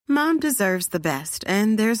Mom deserves the best,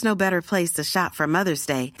 and there's no better place to shop for Mother's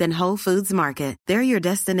Day than Whole Foods Market. They're your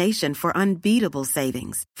destination for unbeatable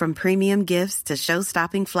savings, from premium gifts to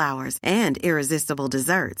show-stopping flowers and irresistible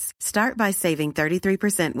desserts. Start by saving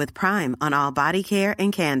 33% with Prime on all body care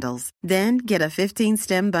and candles. Then get a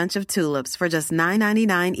 15-stem bunch of tulips for just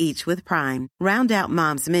 $9.99 each with Prime. Round out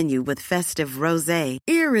Mom's menu with festive rosé,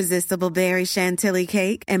 irresistible berry chantilly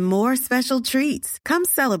cake, and more special treats. Come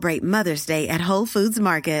celebrate Mother's Day at Whole Foods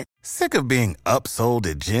Market. Sick of being upsold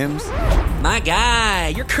at gyms? My guy,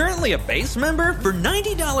 you're currently a base member? For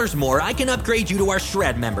 $90 more, I can upgrade you to our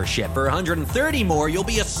Shred membership. For $130 more, you'll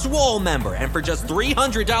be a Swole member. And for just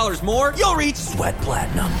 $300 more, you'll reach Sweat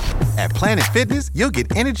Platinum. At Planet Fitness, you'll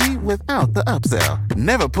get energy without the upsell.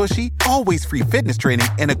 Never pushy, always free fitness training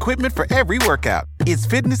and equipment for every workout. It's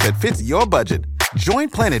fitness that fits your budget. Join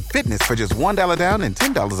Planet Fitness for just $1 down and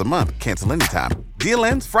 $10 a month. Cancel anytime. Deal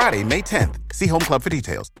ends Friday, May 10th. See Home Club for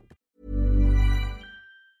details.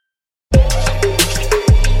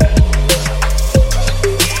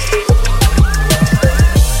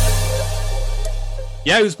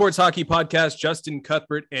 Yahoo Sports Hockey Podcast, Justin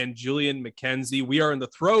Cuthbert and Julian McKenzie. We are in the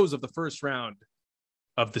throes of the first round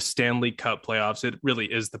of the Stanley Cup playoffs. It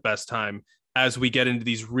really is the best time as we get into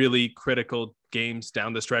these really critical games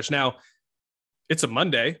down the stretch. Now, it's a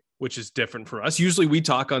Monday, which is different for us. Usually we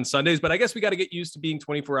talk on Sundays, but I guess we got to get used to being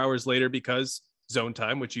 24 hours later because Zone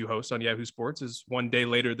Time, which you host on Yahoo Sports, is one day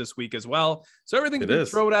later this week as well. So everything's been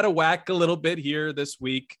thrown out of whack a little bit here this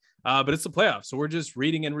week, but it's the playoffs. So we're just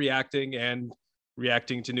reading and reacting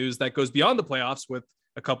to news that goes beyond the playoffs with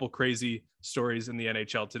a couple crazy stories in the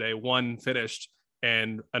NHL today. One finished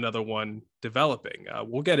and another one developing.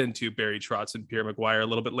 We'll get into Barry Trotz and Pierre McGuire a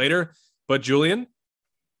little bit later. But Julian,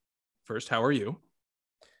 first, how are you?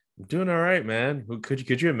 I'm doing all right, man.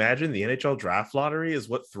 Could you imagine the NHL draft lottery is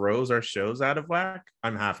what throws our shows out of whack?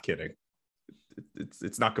 I'm half kidding.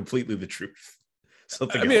 It's not completely the truth.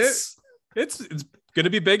 Something else. It's going to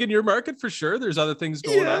be big in your market for sure. There's other things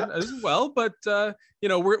going on as well, but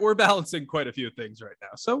we're balancing quite a few things right now,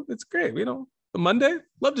 so it's great. A Monday,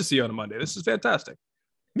 love to see you on a Monday. This is fantastic.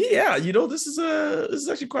 Yeah, this is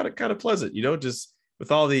actually quite kind of pleasant. Just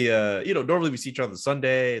with all the normally we see each other on the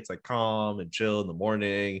Sunday. It's like calm and chill in the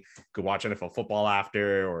morning. Could watch NFL football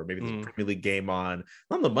after, or maybe there's a Premier League game on.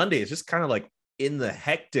 On the Monday, it's just kind of like in the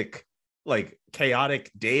hectic, like chaotic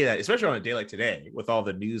day that, especially on a day like today, with all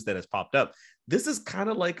the news that has popped up, this is kind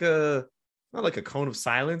of like not like a cone of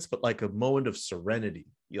silence, but like a moment of serenity,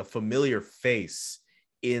 familiar face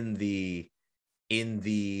in the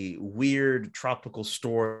weird tropical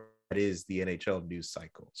storm that is the NHL news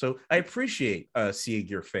cycle. So I appreciate seeing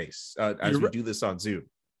your face as we do this on Zoom.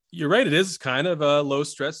 You're right. It is kind of a low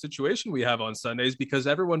stress situation we have on Sundays because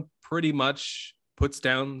everyone pretty much puts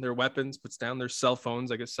down their weapons, puts down their cell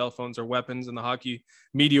phones. I guess cell phones are weapons in the hockey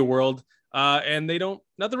media world. And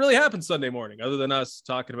nothing really happens Sunday morning other than us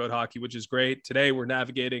talking about hockey, which is great. Today, we're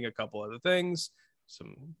navigating a couple other things,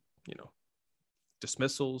 some,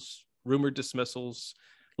 dismissals, rumored dismissals,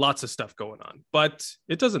 lots of stuff going on, but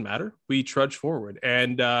it doesn't matter. We trudge forward.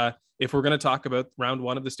 And if we're going to talk about round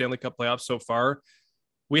one of the Stanley Cup playoffs so far,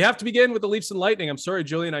 we have to begin with the Leafs and Lightning. I'm sorry,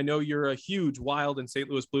 Julian. I know you're a huge Wild and St.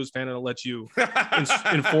 Louis Blues fan, and I'll let you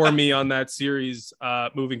inform me on that series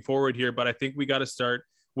moving forward here. But I think we got to start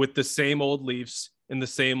with the same old Leafs and the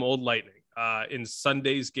same old Lightning. In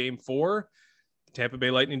Sunday's Game 4, the Tampa Bay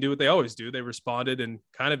Lightning do what they always do. They responded and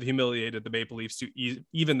kind of humiliated the Maple Leafs to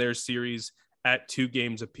even their series at 2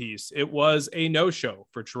 games apiece. It was a no-show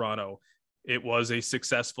for Toronto. It was a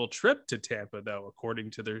successful trip to Tampa, though,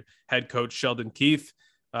 according to their head coach, Sheldon Keefe.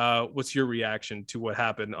 What's your reaction to what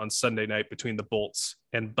happened on Sunday night between the Bolts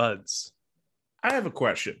and Buds? I have a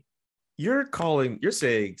question. You're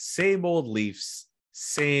saying same old Leafs,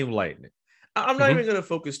 same Lightning. I'm not even going to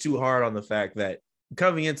focus too hard on the fact that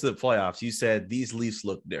coming into the playoffs, you said these Leafs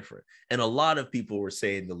look different. And a lot of people were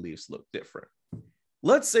saying the Leafs look different.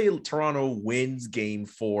 Let's say Toronto wins Game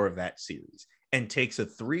 4 of that series and takes a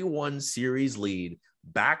 3-1 series lead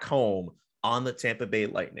back home on the Tampa Bay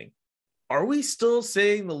Lightning. Are we still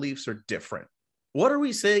saying the Leafs are different? What are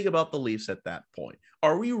we saying about the Leafs at that point?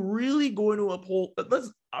 Are we really going to uphold?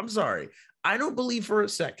 I'm sorry. I don't believe for a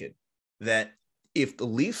second that if the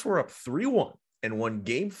Leafs were up 3-1 and won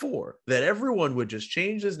Game 4, that everyone would just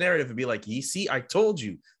change this narrative and be like, you see, I told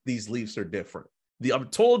you these Leafs are different. I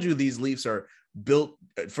told you these Leafs are built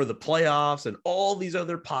for the playoffs and all these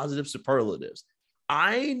other positive superlatives.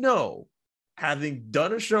 I know, having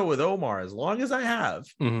done a show with Omar as long as I have,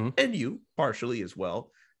 and you partially as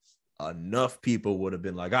well, enough people would have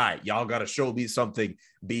been like, all right, y'all got to show me something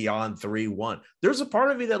beyond 3-1. There's a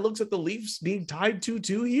part of me that looks at the Leafs being tied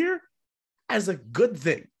 2-2 here as a good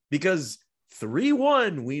thing, because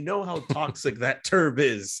 3-1, we know how toxic that term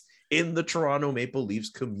is in the Toronto Maple Leafs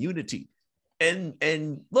community.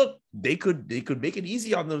 And look, they could make it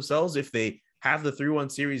easy on themselves if they have the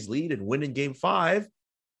 3-1 series lead and win in game 5.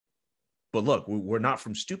 But look, we're not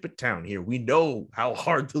from stupid town here. We know how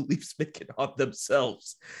hard the Leafs make it on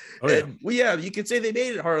themselves. Oh, yeah. And you could say they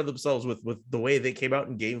made it hard on themselves with the way they came out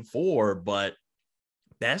in game 4, but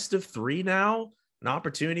best of 3 now, an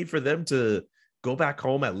opportunity for them to go back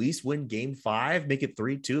home, at least win game 5, make it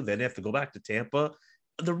 3-2, then they have to go back to Tampa.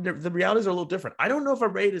 The realities are a little different. I don't know if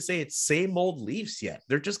I'm ready to say it's same old Leafs yet.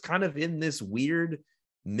 They're just kind of in this weird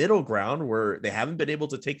middle ground where they haven't been able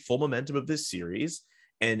to take full momentum of this series.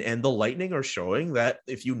 And the Lightning are showing that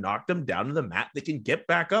if you knock them down to the mat, they can get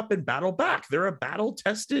back up and battle back. They're a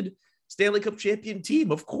battle-tested Stanley Cup champion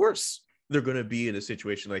team. Of course, they're going to be in a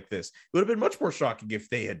situation like this. It would have been much more shocking if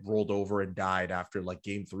they had rolled over and died after like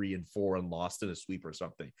game 3 and 4 and lost in a sweep or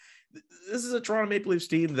something. This is a Toronto Maple Leafs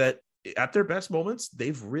team that at their best moments,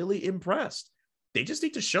 they've really impressed. They just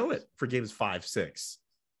need to show it for games 5, 6,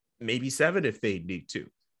 maybe 7 if they need to.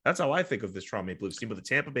 That's how I think of this Toronto Maple Leafs team. With the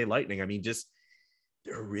Tampa Bay Lightning, I mean,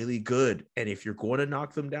 they're really good. And if you're going to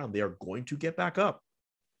knock them down, they are going to get back up.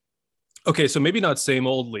 Okay, so maybe not same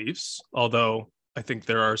old Leafs, although I think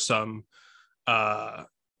there are some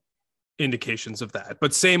indications of that,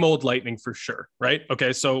 but same old Lightning for sure, right?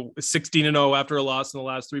 Okay, so 16-0 after a loss in the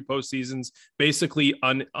last 3 postseasons, basically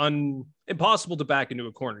impossible to back into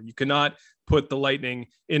a corner. You cannot put the Lightning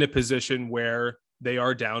in a position where they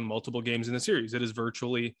are down multiple games in the series. It is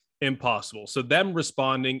virtually impossible. So them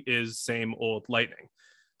responding is same old Lightning.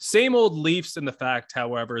 Same old Leafs in the fact,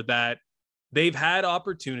 however, that they've had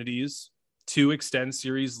opportunities to extend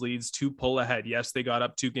series leads, to pull ahead. Yes, they got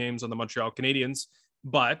up 2 games on the Montreal Canadiens,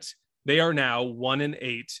 but they are now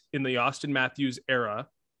 1-8 in the Auston Matthews era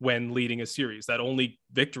when leading a series. That only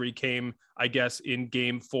victory came, I guess, in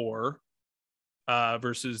game 4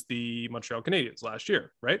 versus the Montreal Canadiens last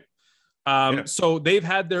year, right? So they've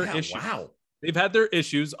had their issues. Wow. They've had their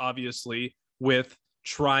issues, obviously, with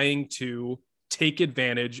trying to take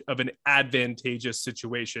advantage of an advantageous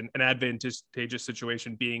situation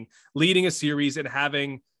being leading a series and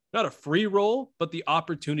having not a free roll, but the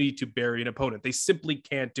opportunity to bury an opponent. They simply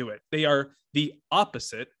can't do it. They are the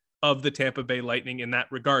opposite of the Tampa Bay Lightning in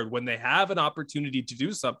that regard. When they have an opportunity to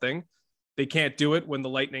do something, they can't do it. When the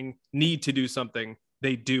Lightning need to do something,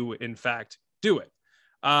 they do, in fact, do it.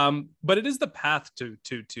 But it is the path to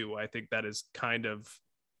 2-2, I think, that is kind of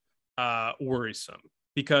worrisome,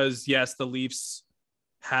 because yes, the Leafs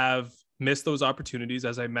have missed those opportunities,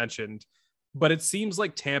 as I mentioned, but it seems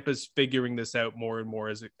like Tampa's figuring this out more and more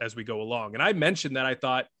as we go along. And I mentioned that I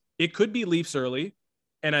thought it could be Leafs early,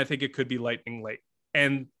 and I think it could be Lightning late.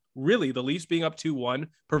 And really, the Leafs being up 2-1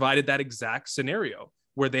 provided that exact scenario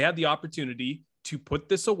where they had the opportunity to put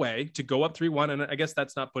this away, to go up 3-1. And I guess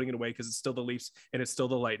that's not putting it away because it's still the Leafs and it's still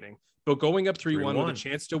the Lightning. But going up 3-1 with a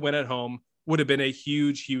chance to win at home would have been a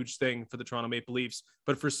huge, huge thing for the Toronto Maple Leafs.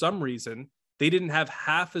 But for some reason, they didn't have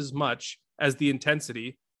half as much as the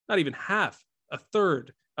intensity, not even half, a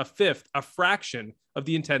third, a fifth, a fraction of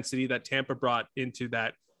the intensity that Tampa brought into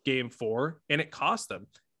that game 4, and it cost them.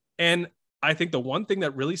 And I think the one thing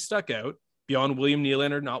that really stuck out, beyond William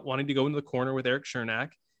Nylander not wanting to go into the corner with Eric Chernak,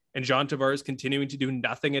 and John Tavares continuing to do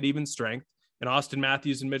nothing at even strength, and Auston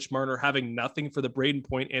Matthews and Mitch Marner having nothing for the Braden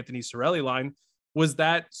Point, Anthony Cirelli line, was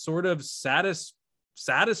that sort of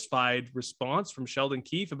satisfied response from Sheldon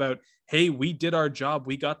Keefe about, hey, we did our job.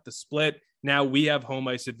 We got the split. Now we have home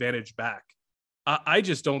ice advantage back. I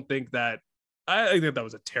just don't think that, I think that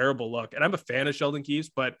was a terrible look. And I'm a fan of Sheldon Keefe's,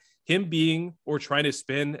 but him being, or trying to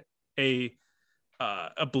spin a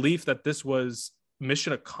belief that this was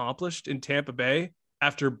mission accomplished in Tampa Bay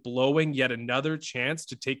after blowing yet another chance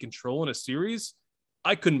to take control in a series,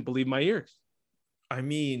 I couldn't believe my ears. I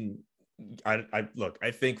mean, I look, I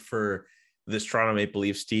think for this Toronto Maple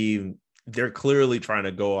Leafs team, they're clearly trying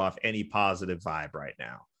to go off any positive vibe right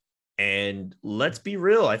now. And let's be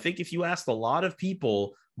real. I think if you asked a lot of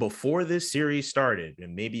people before this series started,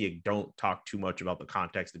 and maybe you don't talk too much about the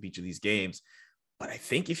context of each of these games, but I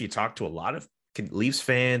think if you talk to a lot of Leafs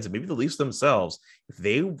fans and maybe the Leafs themselves, if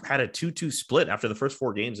they had a 2-2 split after the first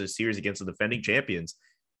 4 games of the series against the defending champions,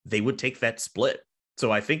 they would take that split.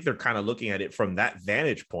 So I think they're kind of looking at it from that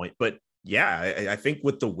vantage point. But yeah, I think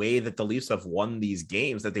with the way that the Leafs have won these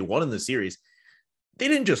games that they won in the series, they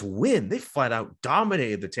didn't just win. They flat out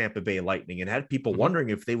dominated the Tampa Bay Lightning and had people wondering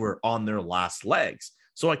if they were on their last legs.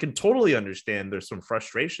 So I can totally understand there's some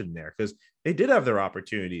frustration there because they did have their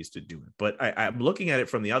opportunities to do it. But I'm looking at it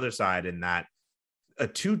from the other side in that a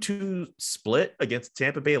 2-2 split against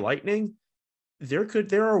Tampa Bay Lightning, there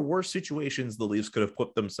are worse situations the Leafs could have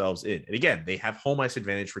put themselves in. And again, they have home ice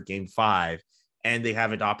advantage for Game 5, and they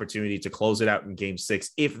have an opportunity to close it out in Game 6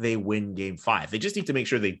 if they win Game 5. They just need to make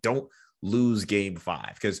sure they don't lose Game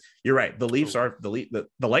 5, because you're right. The Leafs are the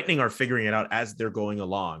Lightning are figuring it out as they're going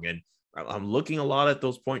along, and I'm looking a lot at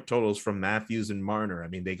those point totals from Matthews and Marner. I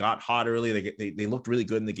mean, they got hot early. They looked really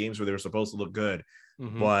good in the games where they were supposed to look good,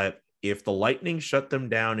 but if the Lightning shut them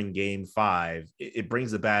down in Game 5, it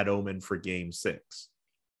brings a bad omen for Game 6.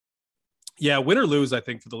 Yeah, win or lose, I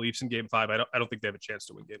think for the Leafs in Game 5, I don't think they have a chance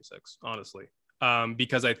to win Game 6, honestly.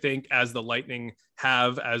 Because I think as the Lightning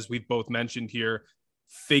have, as we've both mentioned here,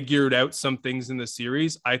 figured out some things in the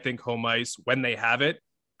series, I think home ice, when they have it,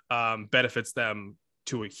 benefits them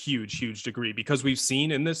to a huge degree. Because we've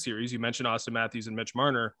seen in this series, you mentioned Austin Matthews and Mitch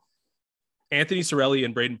Marner, Anthony Cirelli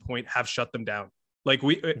and Braden Point have shut them down. Like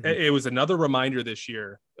it was another reminder this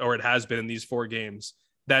year, or it has been in these 4 games,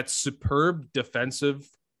 that superb defensive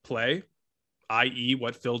play, i.e.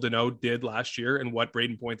 what Phil Deneau did last year and what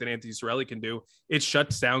Braden Point and Anthony Cirelli can do, it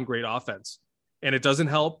shuts down great offense. And it doesn't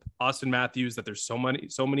help Austin Matthews that there's so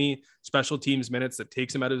many special teams minutes that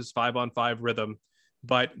takes him out of his 5-on-5 rhythm.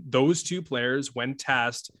 But those 2 players, when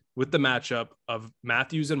tasked with the matchup of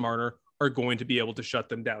Matthews and Marner, are going to be able to shut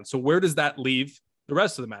them down. So where does that leave the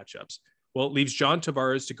rest of the matchups? Well, it leaves John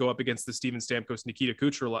Tavares to go up against the Steven Stamkos, Nikita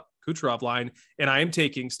Kucherov line. And I am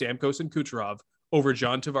taking Stamkos and Kucherov over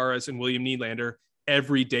John Tavares and William Nylander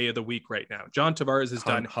every day of the week right now. John Tavares has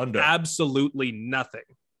done absolutely nothing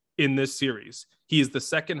in this series. He is the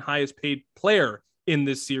second highest paid player in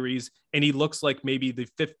this series, and he looks like maybe the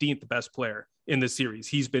 15th best player in the series.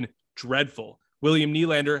 He's been dreadful. William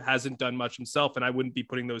Nylander hasn't done much himself, and I wouldn't be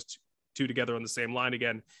putting those two together on the same line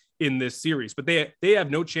again in this series. But they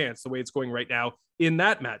have no chance the way it's going right now in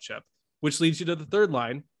that matchup, which leads you to the third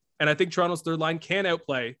line. And I think Toronto's third line can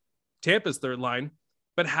outplay Tampa's third line,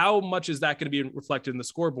 but how much is that going to be reflected in the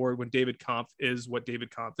scoreboard when David Kampf is what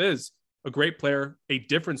David Kampf is? A great player, a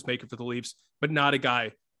difference maker for the Leafs, but not a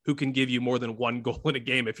guy who can give you more than 1 goal in a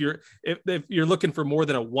game. If you're looking for more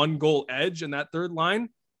than a 1-goal edge in that third line,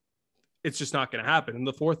 it's just not going to happen. And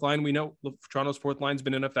the fourth line, we know Toronto's fourth line's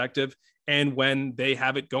been ineffective. And when they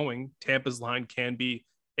have it going, Tampa's line can be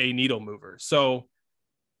a needle mover. So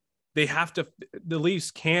the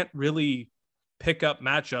Leafs can't really pick up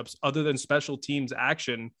matchups other than special teams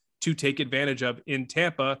action to take advantage of in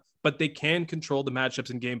Tampa, but they can control the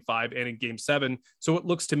matchups in Game 5 and in Game 7. So it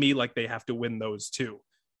looks to me like they have to win those too.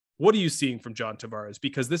 What are you seeing from John Tavares?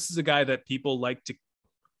 Because this is a guy that people like to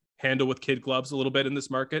handle with kid gloves a little bit in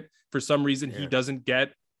this market. For some reason, he doesn't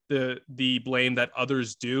get the blame that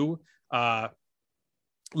others do.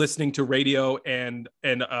 Listening to radio and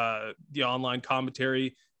the online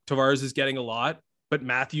commentary, Tavares is getting a lot, but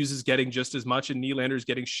Matthews is getting just as much, and Nylander is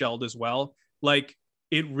getting shelled as well. Like,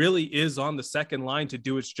 it really is on the second line to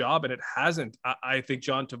do its job, and it hasn't. I think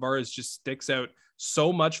John Tavares just sticks out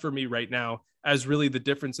so much for me right now as really the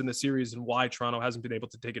difference in the series and why Toronto hasn't been able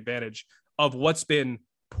to take advantage of what's been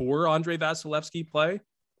poor Andrei Vasilevsky play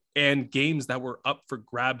and games that were up for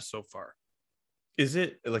grabs so far. Is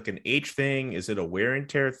it like an age thing? Is it a wear and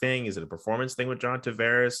tear thing? Is it a performance thing with John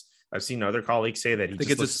Tavares? I've seen other colleagues say that he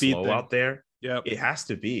just looks slow out there. Yeah, it has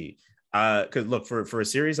to be. Because look, for a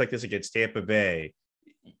series like this against Tampa Bay,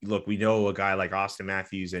 look, we know a guy like Austin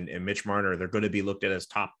Matthews and Mitch Marner, they're going to be looked at as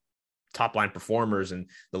top line performers, and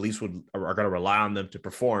the Leafs are going to rely on them to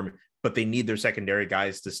perform, but they need their secondary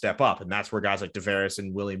guys to step up. And that's where guys like Tavares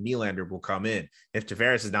and William Nylander will come in. If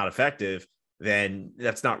Tavares is not effective, then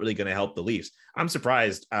that's not really going to help the Leafs. I'm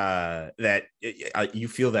surprised that you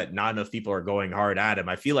feel that not enough people are going hard at him.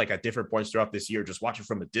 I feel like at different points throughout this year, just watching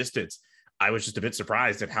from a distance, I was just a bit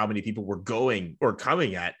surprised at how many people were going or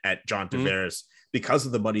coming at John Tavares because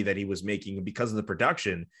of the money that he was making and because of the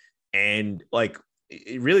production. And like,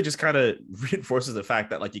 it really just kind of reinforces the fact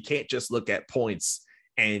that like, you can't just look at points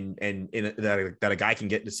and that a guy can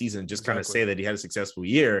get in the season and just kind of say that he had a successful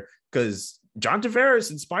year, because John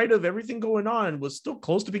Tavares, in spite of everything going on, was still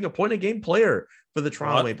close to being a point a game player for the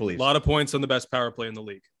Toronto Maple Leafs. A lot of points on the best power play in the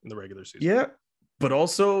league in the regular season. Yeah, but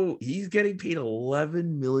also he's getting paid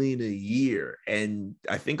 $11 million a year, and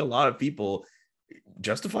I think a lot of people,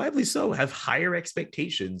 justifiably so, have higher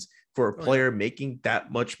expectations for a player making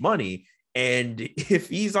that much money. And if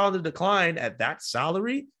he's on the decline at that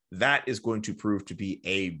salary, that is going to prove to be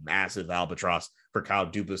a massive albatross for Kyle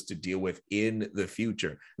Dubas to deal with in the future.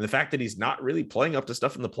 And the fact that he's not really playing up to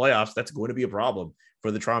stuff in the playoffs, that's going to be a problem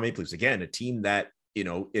for the Toronto Maple Leafs. Again, a team that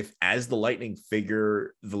if as the Lightning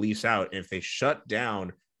figure the Leafs out, and if they shut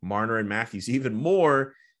down Marner and Matthews even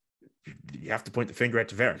more, you have to point the finger at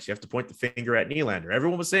Tavares. You have to point the finger at Nylander.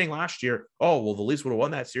 Everyone was saying last year, oh, well, the Leafs would have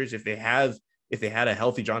won that series if they had a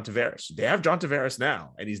healthy John Tavares. They have John Tavares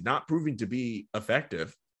now, and he's not proving to be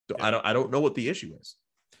effective. So yeah. I don't know what the issue is.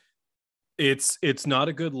 It's not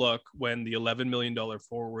a good look when the $11 million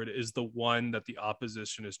forward is the one that the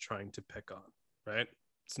opposition is trying to pick on, right?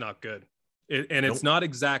 It's not good. It's not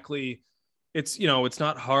exactly, it's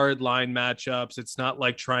not hard line matchups. It's not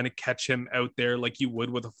like trying to catch him out there like you would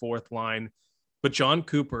with a fourth line. But John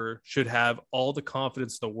Cooper should have all the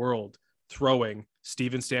confidence in the world throwing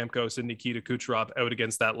Steven Stamkos and Nikita Kucherov out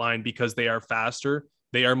against that line, because they are faster.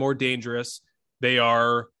 They are more dangerous. They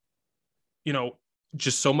are,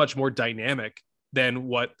 just so much more dynamic than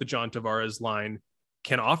what the John Tavares line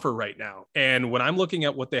can offer right now. And when I'm looking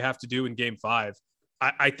at what they have to do in Game 5,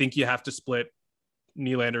 I think you have to split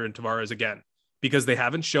Nylander and Tavares again, because they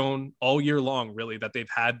haven't shown all year long, really, that they've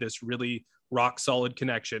had this really rock solid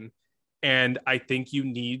connection. And I think you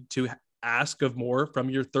need to ask of more from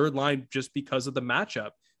your third line just because of the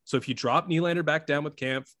matchup. So if you drop Nylander back down with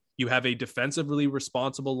Kampf, you have a defensively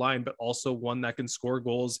responsible line, but also one that can score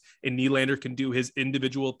goals, and Nylander can do his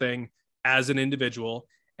individual thing as an individual.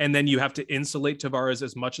 And then you have to insulate Tavares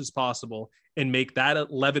as much as possible and make that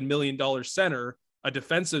 $11 million center a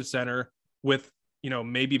defensive center with,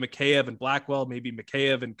 maybe Mikheyev and Blackwell, maybe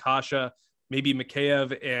Mikheyev and Kasha, maybe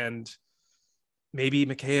Mikheyev and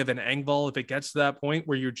Engvall, if it gets to that point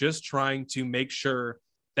where you're just trying to make sure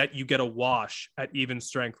that you get a wash at even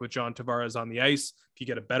strength with John Tavares on the ice. If you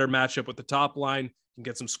get a better matchup with the top line, you can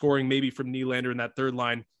get some scoring maybe from Nylander in that third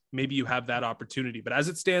line. Maybe you have that opportunity. But as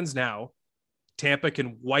it stands now, Tampa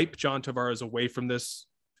can wipe John Tavares away from this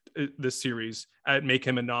series and make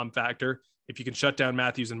him a non-factor. If you can shut down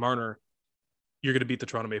Matthews and Marner, you're going to beat the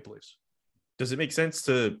Toronto Maple Leafs. Does it make sense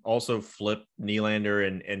to also flip Nylander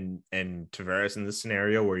and Tavares in this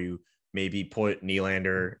scenario where you maybe put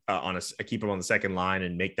Nylander keep him on the second line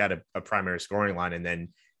and make that a primary scoring line? And then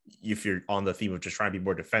if you're on the theme of just trying to be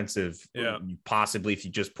more defensive, possibly if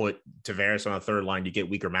you just put Tavares on a third line, you get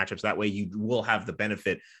weaker matchups. That way you will have the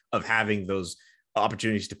benefit of having those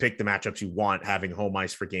opportunities to pick the matchups you want, having home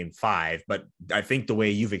ice for Game 5. But I think the way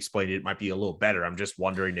you've explained it might be a little better. I'm just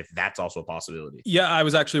wondering if that's also a possibility. Yeah, I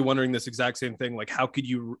was actually wondering this exact same thing. Like, how could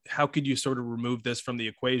you sort of remove this from the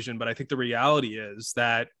equation? But I think the reality is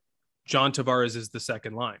that John Tavares is the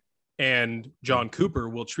second line, and John Cooper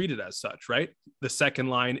will treat it as such, right? The second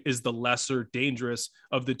line is the lesser dangerous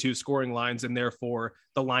of the two scoring lines, and therefore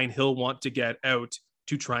the line he'll want to get out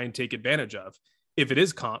to try and take advantage of. If it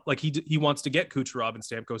is Kampf, like he wants to get Kucherov and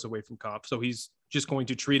Stamkos away from Kampf, so he's just going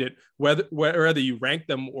to treat it, whether you rank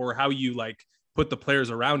them or how you like put the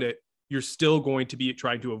players around it, you're still going to be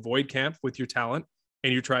trying to avoid Kampf with your talent,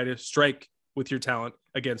 and you're trying to strike with your talent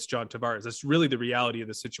against John Tavares. That's really the reality of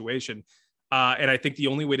the situation. And I think the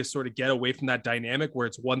only way to sort of get away from that dynamic where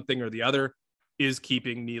it's one thing or the other is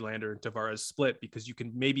keeping Nylander and Tavares split, because you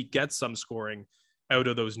can maybe get some scoring out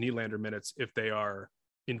of those Nylander minutes if they are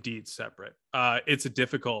indeed separate. It's a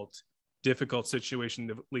difficult situation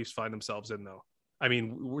the Leafs find themselves in, though. I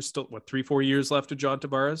mean, we're still 3-4 years left of John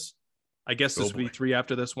Tavares. I guess this would be 3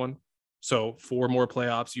 after this one. So 4 more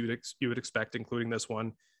playoffs you would expect, including this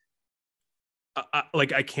one.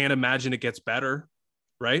 I can't imagine it gets better,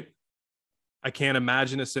 right? I can't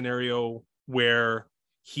imagine a scenario where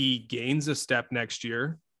he gains a step next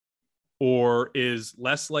year or is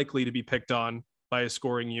less likely to be picked on by a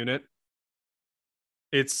scoring unit.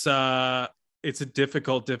 It's a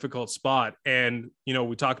difficult spot. And,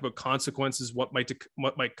 we talk about consequences, what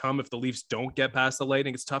might come if the Leafs don't get past the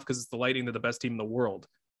Lightning. It's tough because it's the Lightning. They're the best team in the world,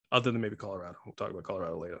 other than maybe Colorado. We'll talk about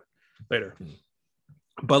Colorado later.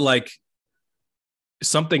 But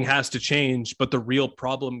something has to change, but the real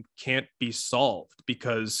problem can't be solved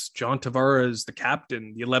because John Tavares, the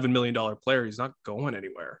captain, the $11 million player, he's not going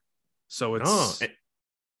anywhere. So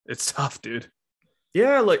it's tough, dude.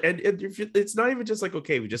 Yeah, and it's not even just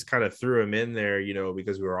okay, we just kind of threw him in there,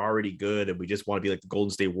 because we were already good and we just want to be like the Golden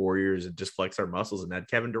State Warriors and just flex our muscles and add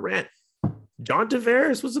Kevin Durant. John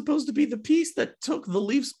Tavares was supposed to be the piece that took the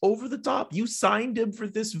Leafs over the top. You signed him for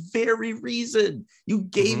this very reason. You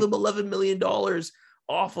gave him $11 million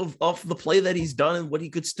off the play that he's done and what he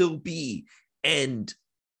could still be. And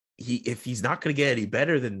if he's not going to get any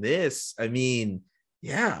better than this, I mean,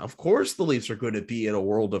 yeah, of course the Leafs are going to be in a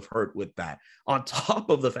world of hurt with that. On top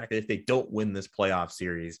of the fact that if they don't win this playoff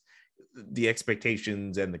series, the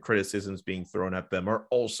expectations and the criticisms being thrown at them are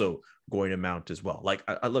also going to mount as well.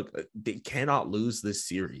 Look, they cannot lose this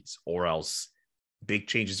series or else big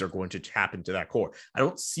changes are going to happen to that core. I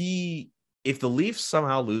don't see if the Leafs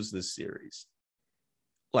somehow lose this series,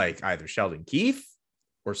 like either Sheldon Keefe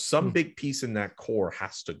or some big piece in that core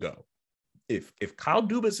has to go. If Kyle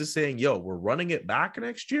Dubas is saying, yo, we're running it back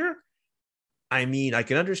next year, I mean, I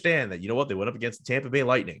can understand that, you know what, they went up against the Tampa Bay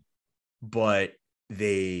Lightning, but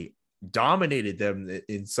they dominated them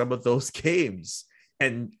in some of those games.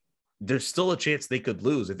 And there's still a chance they could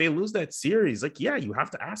lose. If they lose that series, like, yeah, you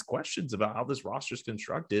have to ask questions about how this roster is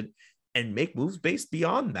constructed and make moves based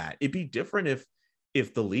beyond that. It'd be different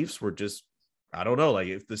if the Leafs were just, I don't know, like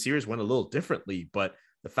if the series went a little differently, but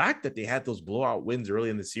the fact that they had those blowout wins early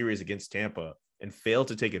in the series against Tampa and failed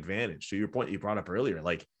to take advantage, to your point you brought up earlier,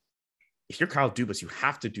 like if you're Kyle Dubas, you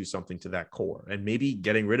have to do something to that core, and maybe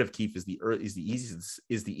getting rid of Keefe is the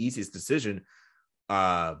easiest decision.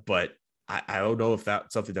 But I don't know if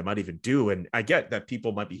that's something that might even do. And I get that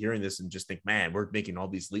people might be hearing this and just think, man, we're making all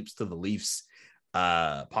these leaps to the Leafs,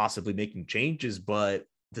 possibly making changes, but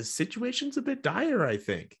the situation's a bit dire, I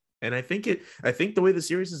think. And I think the way the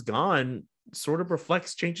series has gone sort of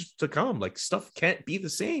reflects changes to come. Like stuff can't be the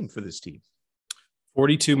same for this team.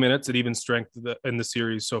 42 minutes at even strength in the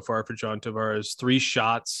series so far for John Tavares. 3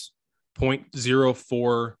 shots,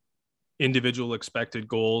 0.04 individual expected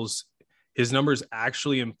goals. His numbers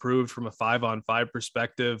actually improved from a 5-on-5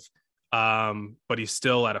 perspective, but he's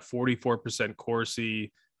still at a 44%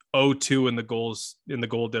 Corsi, 0-2 in the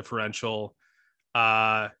goal differential.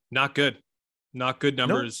 Not good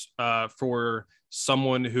numbers. Nope. For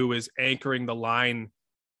someone who is anchoring the line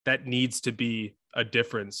that needs to be a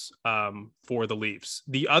difference for the Leafs.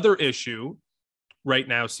 The other issue right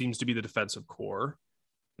now seems to be the defensive core.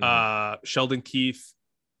 Sheldon Keefe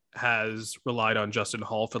has relied on Justin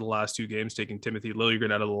Hall for the last 2 games, taking Timothy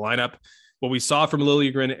Liljegren out of the lineup. What we saw from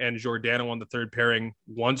Liljegren and Giordano on the third pairing,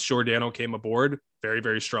 once Giordano came aboard, very,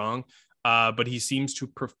 very strong. But he seems to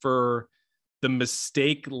prefer the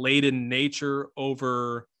mistake-laden nature of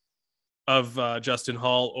Justin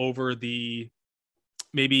Hall over the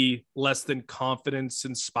maybe less than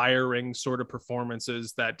confidence-inspiring sort of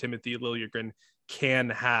performances that Timothy Liljegren can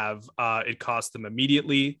have. It cost them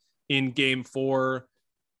immediately in Game 4.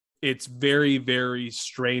 It's very, very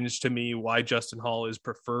strange to me why Justin Hall is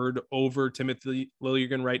preferred over Timothy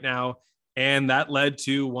Liljegren right now. And that led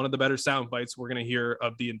to one of the better sound bites we're going to hear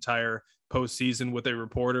of the entire postseason with a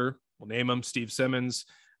reporter, we'll name him Steve Simmons,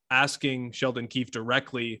 asking Sheldon Keefe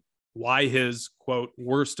directly why his, quote,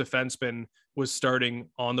 worst defenseman was starting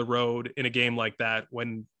on the road in a game like that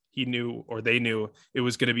when he knew, or they knew, it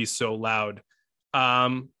was going to be so loud.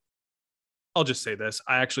 I'll just say this.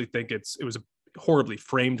 I actually think it was a horribly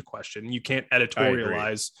framed question. You can't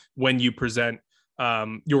editorialize when you present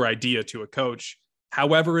your idea to a coach.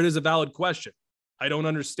 However, it is a valid question. I don't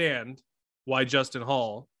understand why Justin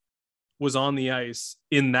Hall was on the ice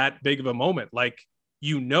in that big of a moment. Like,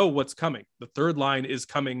 you know what's coming. The third line is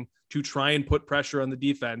coming to try and put pressure on the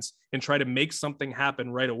defense and try to make something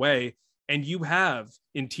happen right away. And you have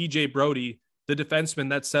in TJ Brody, the defenseman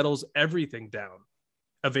that settles everything down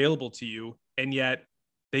available to you. And yet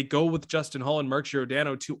they go with Justin Hall and Mark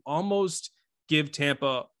Giordano to almost give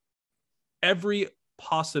Tampa every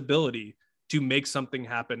possibility to make something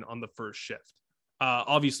happen on the first shift.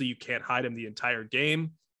 Obviously, you can't hide him the entire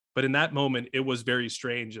game, but in that moment, it was very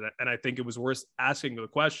strange. And I think it was worth asking the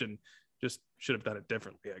question. Just should have done it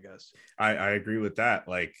differently, I guess. I agree with that.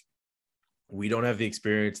 Like, we don't have the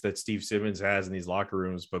experience that Steve Simmons has in these locker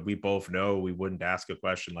rooms, but we both know we wouldn't ask a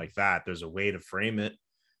question like that. There's a way to frame it.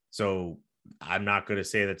 So I'm not going to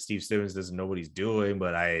say that Steve Simmons doesn't know what he's doing,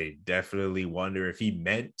 but I definitely wonder if he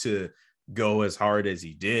meant to go as hard as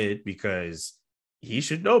he did, because he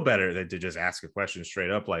should know better than to just ask a question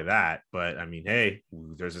straight up like that. But I mean, hey,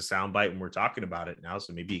 there's a soundbite and we're talking about it now,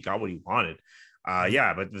 so maybe he got what he wanted.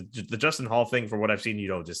 Yeah, but the Justin Hall thing, from what I've seen,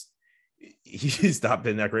 he's not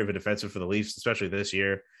been that great of a defenseman for the Leafs, especially this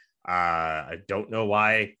year. I don't know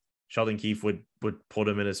why Sheldon Keefe would put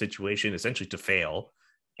him in a situation essentially to fail.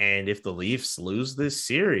 And if the Leafs lose this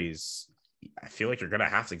series, I feel like you're going to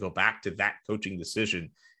have to go back to that coaching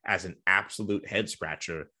decision as an absolute head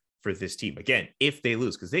scratcher for this team. Again, if they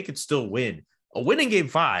lose, because they could still win. A winning Game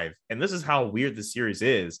 5, and this is how weird the series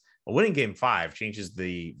is, a winning Game 5 changes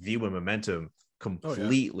the view and momentum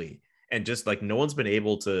completely. Oh, yeah. And just like no one's been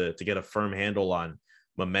able to get a firm handle on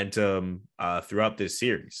momentum throughout this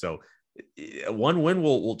series. So one win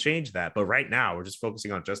will change that. But right now we're just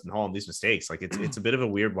focusing on Justin Hall and these mistakes. Like it's a bit of a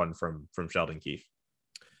weird one from Sheldon Keefe.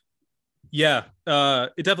 Yeah,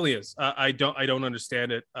 it definitely is. I don't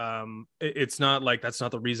understand it. It's not like that's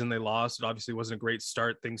not the reason they lost. It obviously wasn't a great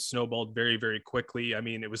start. Things snowballed very, very quickly. I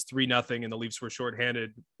mean, it was 3-0 and the Leafs were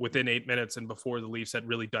shorthanded within 8 minutes. And before the Leafs had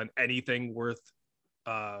really done anything worth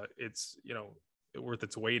worth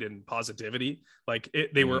its weight in positivity.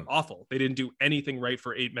 They were awful. They didn't do anything right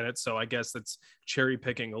for 8 minutes. So I guess that's cherry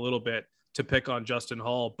picking a little bit to pick on Justin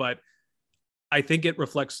Holl. But I think it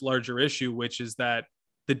reflects larger issue, which is that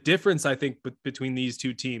the difference, I think, between these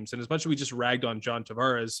two teams, and as much as we just ragged on John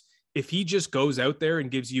Tavares, if he just goes out there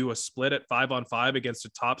and gives you a split at 5-on-5 against a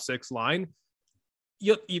top 6 line,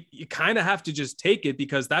 you kind of have to just take it,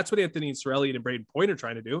 because that's what Anthony Cirelli and Braden Point are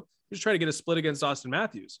trying to do. They're just trying to get a split against Austin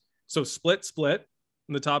Matthews. So split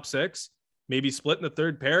in the top 6, maybe split in the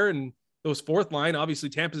third pair, and those fourth line, obviously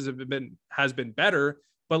Tampa's has been better,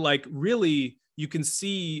 but really you can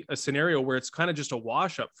see a scenario where it's kind of just a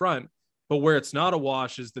wash up front. But where it's not a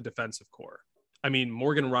wash is the defensive core. I mean,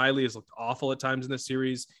 Morgan Riley has looked awful at times in this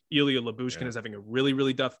series. Ilya Lyubushkin is having a really,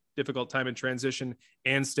 really difficult time in transition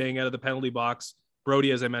and staying out of the penalty box.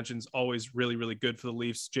 Brody, as I mentioned, is always really, really good for the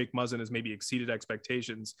Leafs. Jake Muzzin has maybe exceeded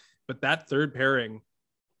expectations. But that third pairing,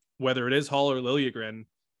 whether it is Holl or Liljegren,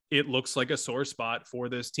 it looks like a sore spot for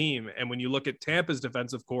this team. And when you look at Tampa's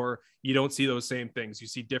defensive core, you don't see those same things. You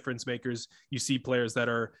see difference makers. You see players that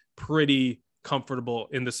are pretty comfortable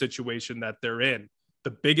in the situation that they're in.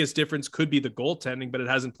 The biggest difference could be the goaltending, but it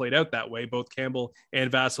hasn't played out that way. Both Campbell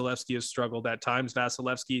and Vasilevsky have struggled at times.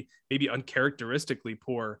 Vasilevsky maybe uncharacteristically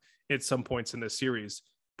poor at some points in this series.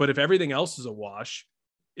 But if everything else is a wash,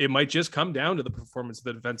 it might just come down to the performance of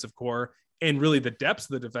the defensive core and really the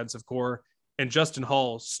depths of the defensive core. And Justin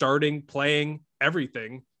Holl starting, playing,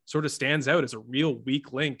 everything sort of stands out as a real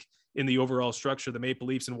weak link in the overall structure of the Maple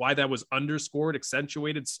Leafs, and why that was underscored,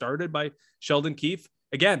 accentuated, started by Sheldon Keefe.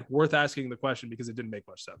 Again, worth asking the question, because it didn't make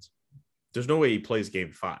much sense. There's no way he plays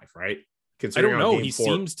game 5, right? I don't know. He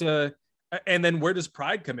seems to. And then where does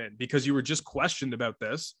pride come in? Because you were just questioned about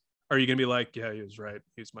this. Are you going to be like, yeah, he was right,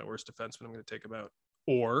 he's my worst defenseman, I'm going to take him out?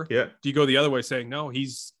 Or do you go the other way saying, no,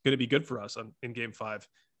 he's going to be good for us in game 5?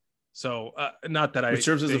 So not that Which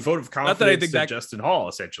serves as a vote of confidence that I think that Justin Holl,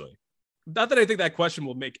 essentially. Not that I think that question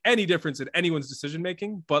will make any difference in anyone's decision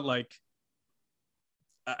making, but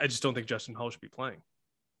I just don't think Justin Holl should be playing.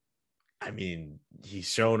 I mean, he's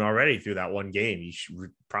shown already through that one game he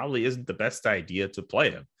probably isn't the best idea to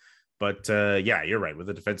play him. But yeah, you're right. With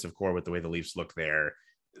the defensive core, with the way the Leafs look there,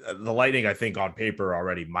 the Lightning, I think on paper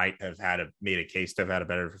already might have made a case to have had a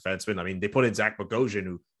better defenseman. I mean, they put in Zach Bogosian,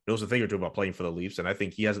 who knows a thing or two about playing for the Leafs, and I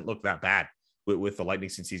think he hasn't looked that bad with the Lightning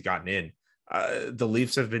since he's gotten in. The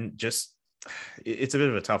Leafs have been it's a bit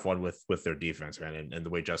of a tough one with their defense, man, and the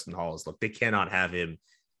way Justin Holl has looked. They cannot have him.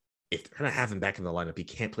 If they're going to have him back in the lineup, he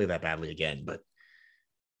can't play that badly again, but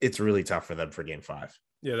it's really tough for them for game 5.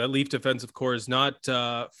 Yeah, that Leaf defensive core is not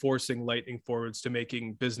forcing Lightning forwards to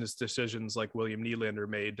making business decisions like William Nylander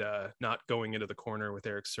made, not going into the corner with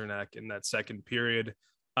Eric Cernak in that second period.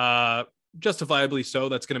 Justifiably so.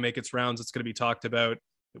 That's going to make its rounds. It's going to be talked about.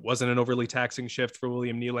 It wasn't an overly taxing shift for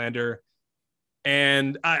William Nylander.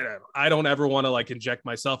 And I don't ever want to inject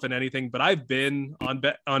myself in anything, but I've been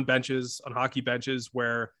on benches, on hockey benches,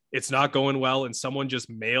 where it's not going well and someone just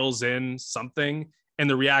mails in something and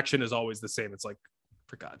the reaction is always the same. It's like,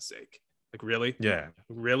 for God's sake, really? Yeah,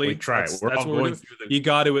 really? Try it. We're all going through you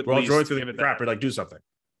got to at least going through the crap, or do something.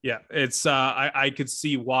 Yeah, it's I could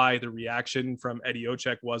see why the reaction from Eddie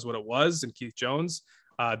Ochek was what it was, and Keith Jones.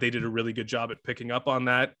 They did a really good job at picking up on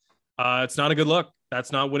that. It's not a good look.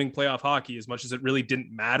 That's not winning playoff hockey, as much as it really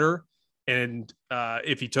didn't matter. And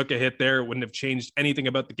if he took a hit there, it wouldn't have changed anything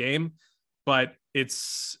about the game. But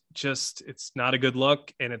it's not a good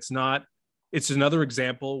look. And it's another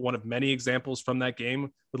example, one of many examples from that game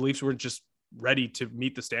where the Leafs weren't just ready to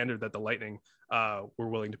meet the standard that the Lightning were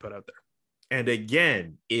willing to put out there. And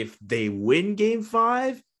again, if they win game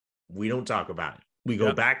 5, we don't talk about it. We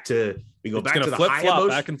go back to the high emotion,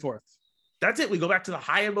 back and forth. That's it. We go back to the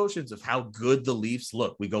high emotions of how good the Leafs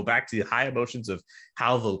look. We go back to the high emotions of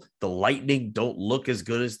how the Lightning don't look as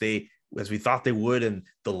good as we thought they would, and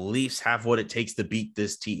the Leafs have what it takes to beat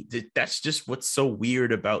this team. That's just what's so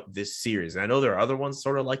weird about this series. And I know there are other ones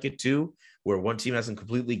sort of like it too, where one team hasn't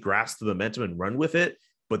completely grasped the momentum and run with it.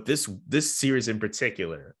 But this series in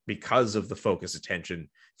particular, because of the focus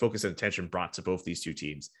and attention brought to both these two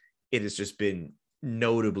teams, it has just been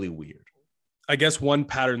notably weird. I guess one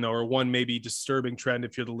pattern, though, or one maybe disturbing trend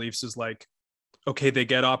if you're the Leafs, is okay, they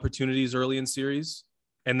get opportunities early in series,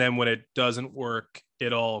 and then when it doesn't work,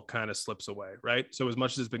 it all kind of slips away, right? So as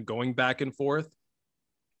much as it's been going back and forth,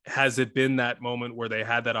 has it been that moment where they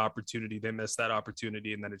had that opportunity, they missed that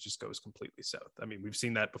opportunity, and then it just goes completely south? I mean, we've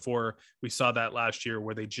seen that before. We saw that last year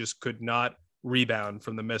where they just could not rebound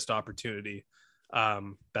from the missed opportunity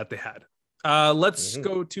that they had. Let's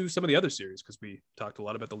go to some of the other series, because we talked a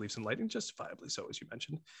lot about the Leafs and Lightning, justifiably so, as you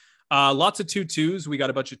mentioned. Lots of 2-2s. We got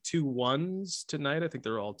a bunch of 2-1s tonight. I think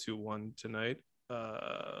they're all 2-1 tonight.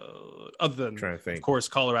 Other than, of course,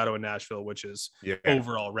 Colorado and Nashville, which is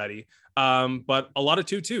over already. But a lot of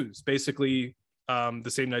 2-2s. Basically, the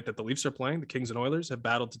same night that the Leafs are playing, the Kings and Oilers have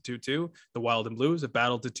battled to 2-2. The Wild and Blues have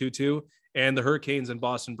battled to 2-2. And the Hurricanes and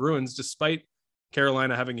Boston Bruins, despite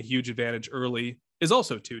Carolina having a huge advantage early, is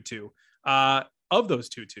also 2-2. Of those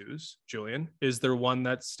 2-2s, Julian, is there one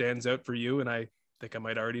that stands out for you? And I think I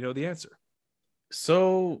might already know the answer.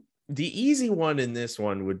 So the easy one in this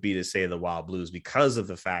one would be to say the Wild Blues, because of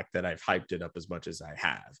the fact that I've hyped it up as much as I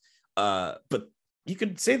have. But you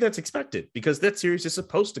could say that's expected, because that series is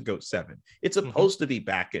supposed to go 7. It's supposed to be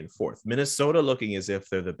back and forth. Minnesota looking as if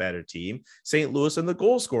they're the better team. St. Louis and the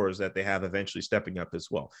goal scorers that they have eventually stepping up as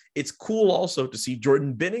well. It's cool also to see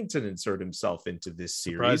Jordan Binnington insert himself into this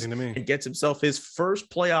series and gets himself his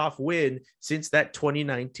first playoff win since that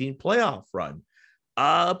 2019 playoff run.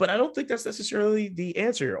 But I don't think that's necessarily the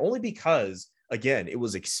answer here, only because, again, it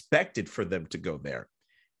was expected for them to go there.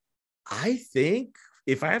 I think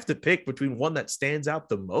if I have to pick between one that stands out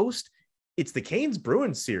the most, it's the Canes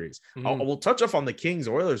Bruins series. We'll touch up on the Kings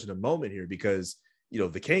Oilers in a moment here, because, you know,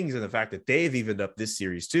 the Kings and the fact that they've evened up this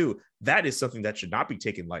series too, that is something that should not be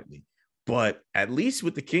taken lightly. But at least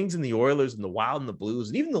with the Kings and the Oilers and the Wild and the Blues,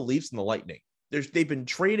 and even the Leafs and the Lightning, they've been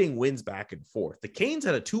trading wins back and forth. The Canes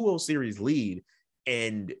had a 2-0 series lead,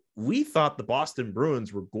 and we thought the Boston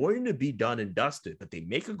Bruins were going to be done and dusted, but they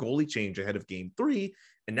make a goalie change ahead of game 3.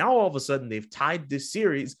 And now all of a sudden they've tied this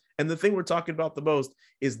series. And the thing we're talking about the most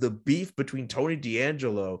is the beef between Tony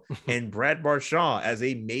DeAngelo and Brad Marchand as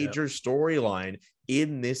a major storyline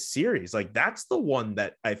in this series. Like, that's the one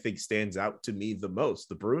that I think stands out to me the most.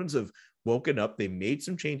 The Bruins have woken up. They made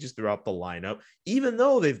some changes throughout the lineup, even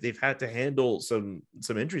though they've had to handle some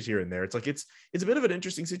injuries here and there. It's like, it's a bit of an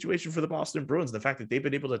interesting situation for the Boston Bruins. The fact that they've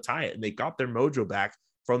been able to tie it and they got their mojo back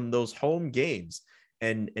from those home games.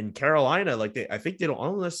 And Carolina, like, I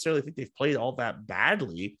don't necessarily think they've played all that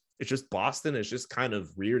badly. It's just Boston has just kind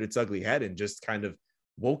of reared its ugly head and just kind of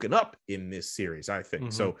woken up in this series, I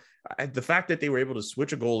think. So the fact that they were able to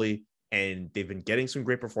switch a goalie and they've been getting some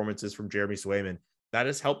great performances from Jeremy Swayman, that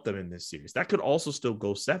has helped them in this series. That could also still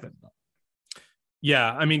go 7, though.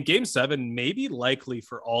 Yeah, I mean, game 7 may be likely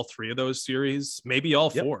for all 3 of those series, maybe all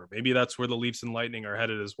 4. Maybe that's where the Leafs and Lightning are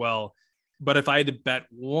headed as well. But if I had to bet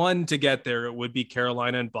one to get there, it would be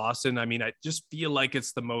Carolina and Boston. I mean, I just feel like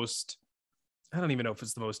it's the most, I don't even know if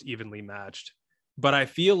it's the most evenly matched, but I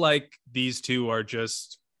feel like these two are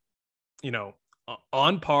just, you know,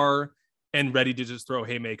 on par and ready to just throw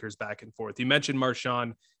haymakers back and forth. You mentioned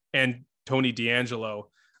Marchand and Tony DeAngelo,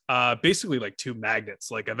 basically like 2 magnets.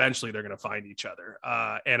 Like, eventually they're going to find each other.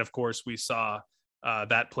 And of course we saw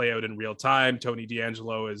that play out in real time. Tony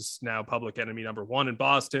DeAngelo is now public enemy number 1 in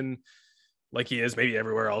Boston, like he is maybe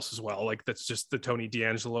everywhere else as well. Like, that's just the Tony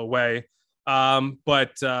DeAngelo way.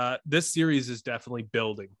 But this series is definitely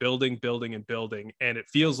building. And it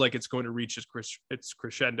feels like it's going to reach its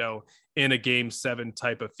crescendo in a game 7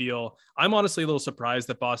 type of feel. I'm honestly a little surprised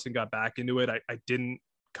that Boston got back into it. I didn't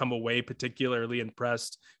come away particularly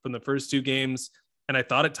impressed from the first 2 games. And I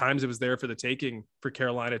thought at times it was there for the taking for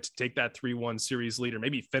Carolina to take that 3-1 series lead or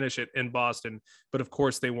maybe finish it in Boston. But of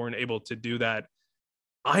course they weren't able to do that.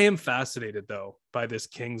 I am fascinated, though, by this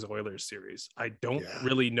Kings-Oilers series. I don't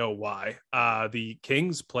really know why. The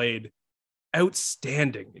Kings played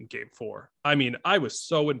outstanding in Game 4. I mean, I was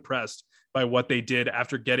so impressed by what they did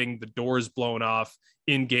after getting the doors blown off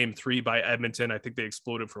in Game 3 by Edmonton. I think they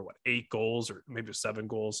exploded for, 8 goals or maybe 7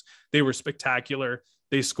 goals. They were spectacular.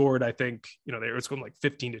 They scored, I think, they were scoring like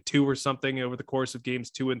 15-2 or something over the course of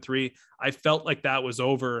Games 2 and 3. I felt like that was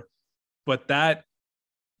over, but that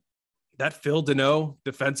Phil Deneau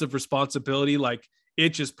defensive responsibility, like, it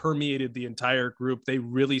just permeated the entire group. They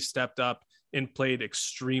really stepped up and played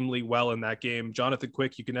extremely well in that game. Jonathan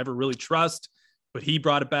Quick, you can never really trust, but he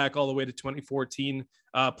brought it back all the way to 2014,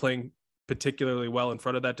 playing particularly well in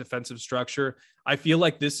front of that defensive structure. I feel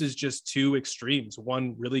like this is just 2 extremes,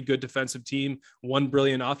 one really good defensive team, one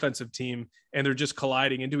brilliant offensive team, and they're just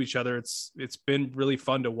colliding into each other. It's been really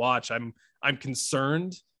fun to watch. I'm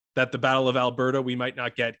concerned that the Battle of Alberta, we might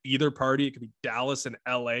not get either party. It could be Dallas and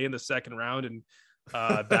LA in the second round. And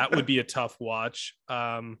that would be a tough watch.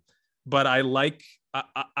 But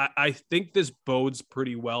I think this bodes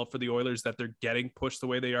pretty well for the Oilers that they're getting pushed the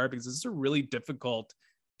way they are, because this is a really difficult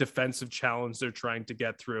defensive challenge they're trying to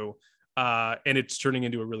get through. And it's turning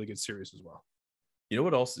into a really good series as well. You know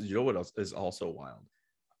what else is also wild?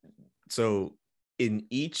 So in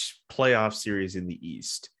each playoff series in the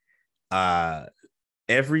East,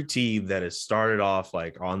 every team that has started off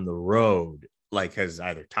like on the road, like has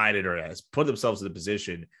either tied it or has put themselves in a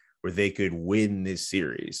position where they could win this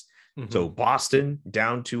series. Mm-hmm. So Boston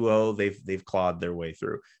down 2-0, they've clawed their way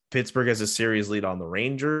through. Pittsburgh has a series lead on the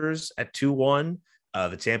Rangers at 2-1.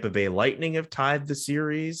 The Tampa Bay Lightning have tied the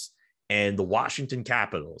series, and the Washington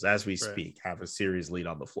Capitals, as we speak, have a series lead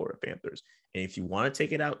on the Florida Panthers. And if you want to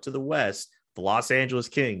take it out to the West, the Los Angeles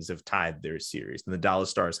Kings have tied their series, and the Dallas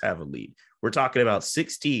Stars have a lead. We're talking about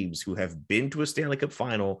 6 teams who have been to a Stanley Cup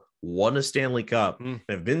final, won a Stanley Cup, and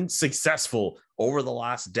have been successful over the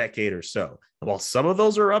last decade or so. And while some of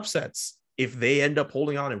those are upsets, if they end up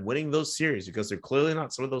holding on and winning those series, because they're clearly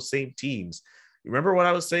not some of those same teams. Remember what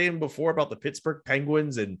I was saying before about the Pittsburgh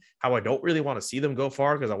Penguins and how I don't really want to see them go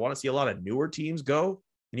far because I want to see a lot of newer teams go?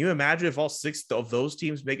 Can you imagine if all 6 of those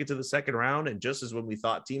teams make it to the second round? And just as when we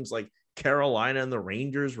thought teams like Carolina and the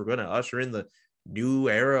Rangers were going to usher in the new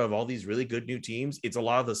era of all these really good new teams, it's a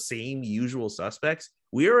lot of the same usual suspects.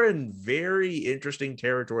 We are in very interesting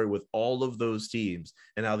territory with all of those teams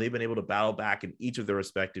and how they've been able to battle back in each of their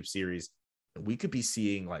respective series. We could be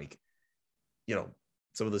seeing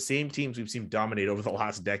some of the same teams we've seen dominate over the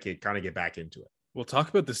last decade kind of get back into it. We'll talk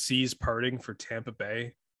about the seas parting for Tampa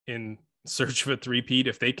Bay in search of a three-peat.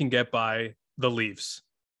 If they can get by the Leafs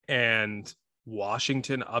and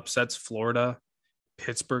Washington upsets Florida,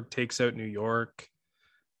 Pittsburgh takes out New York,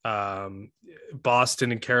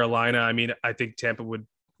 Boston and Carolina. I mean, I think Tampa would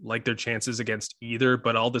like their chances against either,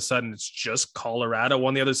 but all of a sudden it's just Colorado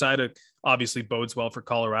on the other side. It obviously bodes well for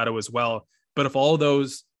Colorado as well. But if all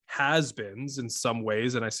those has-beens in some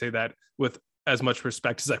ways, and I say that with as much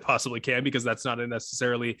respect as I possibly can, because that's not a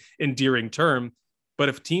necessarily endearing term, but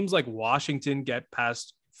if teams like Washington get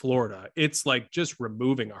past Florida, it's like just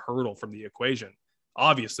removing a hurdle from the equation.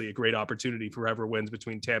 Obviously a great opportunity for whoever wins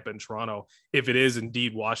between Tampa and Toronto, if it is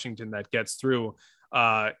indeed Washington that gets through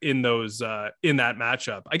in that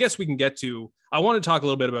matchup. I guess we can I want to talk a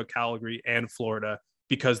little bit about Calgary and Florida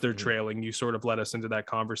because they're trailing. You sort of led us into that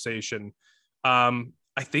conversation.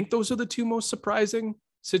 I think those are the 2 most surprising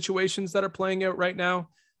situations that are playing out right now.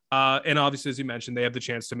 And obviously, as you mentioned, they have the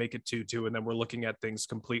chance to make it 2-2, and then we're looking at things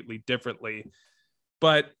completely differently.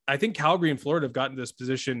 But I think Calgary and Florida have gotten this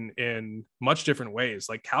position in much different ways.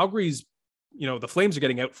 Like Calgary's, the Flames are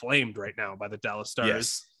getting outflamed right now by the Dallas Stars.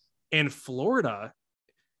 Yes. And Florida,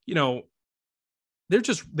 they've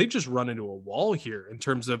just run into a wall here in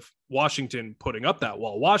terms of Washington putting up that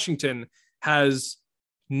wall. Washington has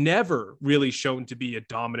never really shown to be a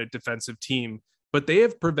dominant defensive team, but they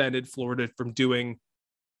have prevented Florida from doing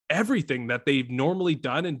everything that they've normally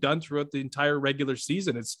done and done throughout the entire regular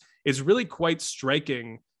season. It's really quite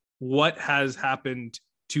striking what has happened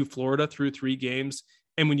to Florida through 3 games.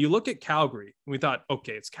 And when you look at Calgary, we thought,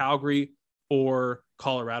 okay, it's Calgary or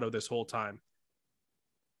Colorado this whole time.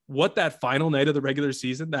 What that final night of the regular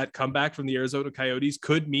season, that comeback from the Arizona Coyotes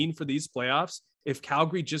could mean for these playoffs, if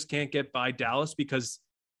Calgary just can't get by Dallas because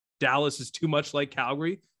Dallas is too much like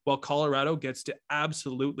Calgary, while Colorado gets to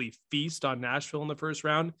absolutely feast on Nashville in the first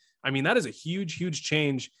round. I mean, that is a huge, huge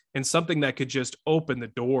change and something that could just open the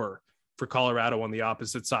door for Colorado on the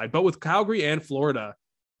opposite side. But with Calgary and Florida,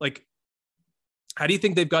 like, how do you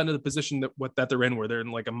think they've gotten to the position that they're in, where they're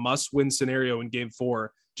in like a must-win scenario in Game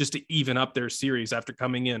 4 just to even up their series after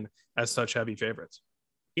coming in as such heavy favorites?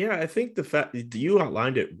 Yeah, I think the fact that you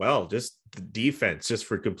outlined it well, just the defense, just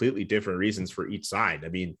for completely different reasons for each side. I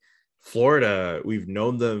mean, Florida, we've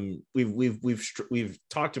known them. We've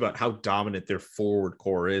talked about how dominant their forward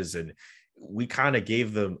core is, and we kind of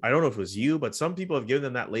gave them. I don't know if it was you, but some people have given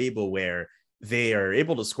them that label where they are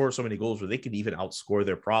able to score so many goals where they can even outscore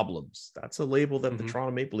their problems. That's a label that the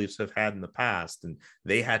Toronto Maple Leafs have had in the past, and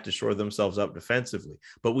they had to shore themselves up defensively.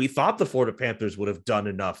 But we thought the Florida Panthers would have done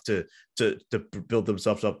enough to build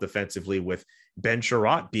themselves up defensively with Ben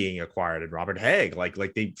Sherratt being acquired and Robert Hagg. Like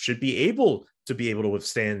they should be able to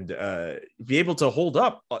withstand, be able to hold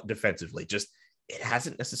up defensively. Just it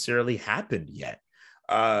hasn't necessarily happened yet.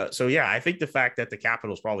 So yeah, I think the fact that the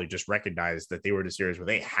Capitals probably just recognized that they were in a series where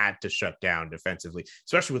they had to shut down defensively,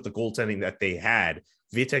 especially with the goaltending that they had,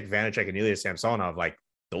 Vitek Vanacek and Ilya Samsonov, like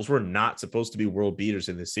those were not supposed to be world beaters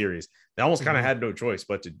in this series. They almost kind of had no choice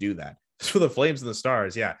but to do that. For the Flames and the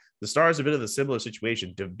Stars, yeah, the Stars are a bit of a similar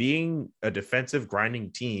situation to being a defensive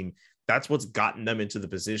grinding team. That's what's gotten them into the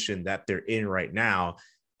position that they're in right now.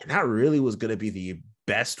 And that really was going to be the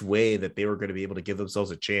best way that they were going to be able to give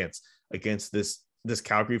themselves a chance against this this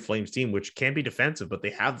Calgary Flames team, which can be defensive, but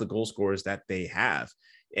they have the goal scorers that they have.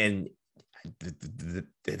 And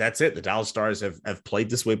that's it. The Dallas Stars have played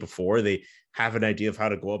this way before. They have an idea of how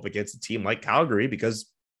to go up against a team like Calgary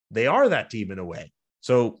because they are that team in a way.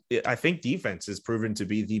 So I think defense has proven to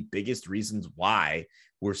be the biggest reasons why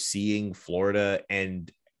we're seeing Florida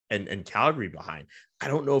and Calgary behind. I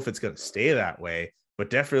don't know if it's going to stay that way, but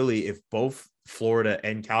definitely if both Florida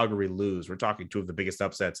and Calgary lose, we're talking two of the biggest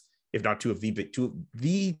upsets, if not two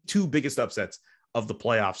biggest upsets of the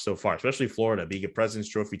playoffs so far, especially Florida being a President's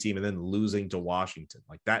Trophy team and then losing to Washington.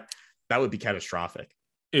 Like that would be catastrophic.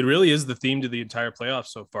 It really is the theme to the entire playoffs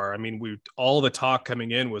so far. I mean, all the talk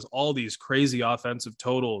coming in was all these crazy offensive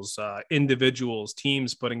totals, individuals,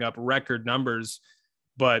 teams putting up record numbers,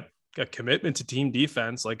 but a commitment to team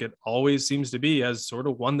defense, like it always seems to be, has sort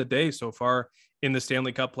of won the day so far in the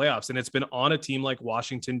Stanley Cup playoffs. And it's been on a team like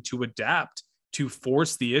Washington to adapt, to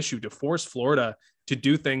force the issue, to force Florida to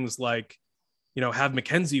do things like, have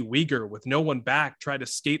Mackenzie Weegar with no one back, try to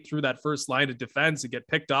skate through that first line of defense and get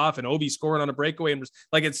picked off, and Ovi scoring on a breakaway. And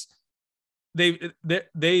like, it's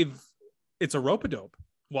a rope-a-dope.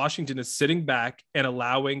 Washington is sitting back and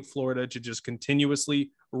allowing Florida to just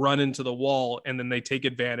continuously run into the wall, and then they take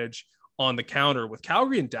advantage on the counter. With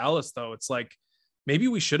Calgary and Dallas, though, it's like, maybe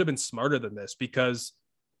we should have been smarter than this, because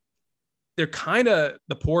they're kind of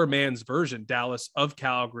the poor man's version, Dallas, of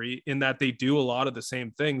Calgary, in that they do a lot of the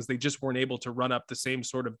same things. They just weren't able to run up the same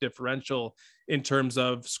sort of differential in terms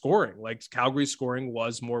of scoring. Like Calgary's scoring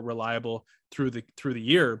was more reliable through the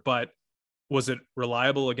year, but was it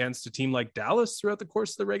reliable against a team like Dallas throughout the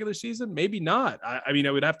course of the regular season? Maybe not. I mean,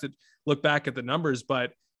 I would have to look back at the numbers,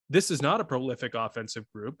 but this is not a prolific offensive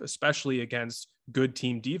group, especially against good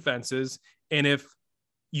team defenses. And if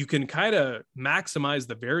you can kind of maximize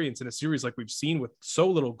the variance in a series like we've seen with so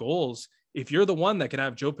little goals, if you're the one that can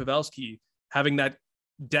have Joe Pavelski having that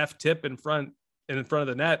deft tip in front of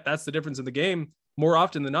the net, that's the difference in the game more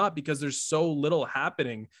often than not, because there's so little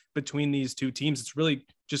happening between these two teams. It's really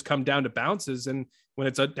just come down to bounces. And when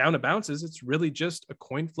it's down to bounces, it's really just a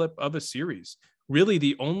coin flip of a series. Really,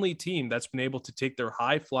 the only team that's been able to take their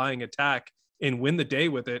high flying attack and win the day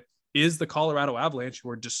with it is the Colorado Avalanche, who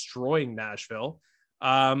are destroying Nashville.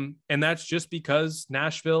 And that's just because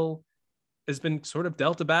Nashville has been sort of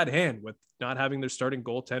dealt a bad hand with not having their starting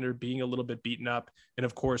goaltender, being a little bit beaten up, and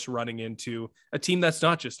of course running into a team that's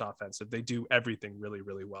not just offensive. They do everything really,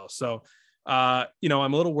 really well. So, I'm a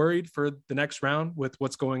little worried for the next round with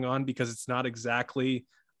what's going on, because it's not exactly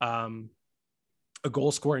a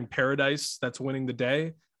goal scoring paradise that's winning the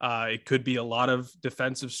day. It could be a lot of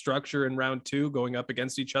defensive structure in round two going up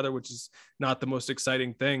against each other, which is not the most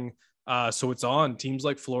exciting thing. So it's on teams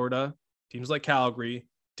like Florida, teams like Calgary,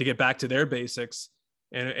 to get back to their basics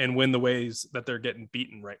and win the ways that they're getting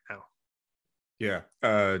beaten right now. Yeah.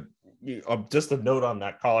 Just a note on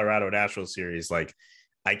that Colorado Nashville series. Like,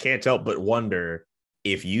 I can't help but wonder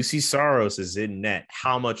if UC Saros is in net,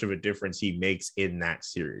 how much of a difference he makes in that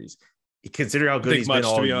series. Consider how good he's been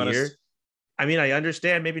all year. I mean, I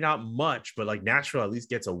understand maybe not much, but like Nashville at least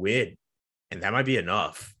gets a win, and that might be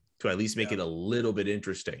enough to at least make it a little bit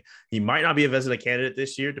interesting. He might not be a Vezina candidate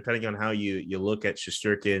this year, depending on how you look at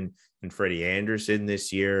Shesterkin and Freddie Anderson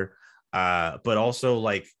this year. But also,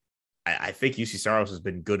 like, I think UC Saros has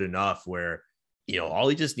been good enough where, all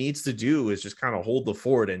he just needs to do is just kind of hold the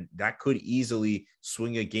fort, and that could easily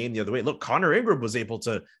swing a game the other way. Look, Connor Ingram was able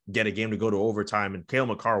to get a game to go to overtime, and Cale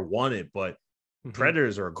Makar won it, but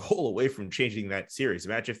Predators are a goal away from changing that series.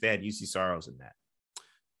 Imagine if they had UC Saros in that.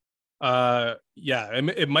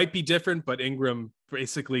 It might be different, but Ingram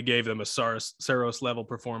basically gave them a Saros level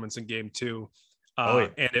performance in game two.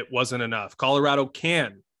 And it wasn't enough. Colorado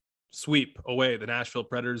can sweep away the Nashville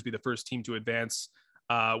Predators, be the first team to advance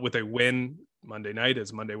with a win Monday night.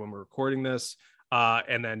 It's Monday when we're recording this.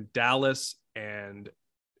 And then Dallas and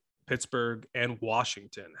Pittsburgh and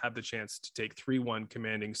Washington have the chance to take 3-1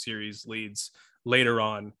 commanding series leads later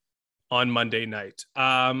on Monday night.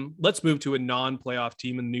 Let's move to a non-playoff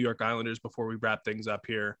team in the New York Islanders before we wrap things up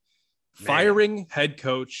here. Firing head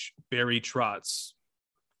coach Barry Trotz,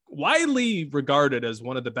 widely regarded as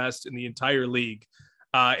one of the best in the entire league,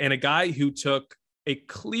 and a guy who took a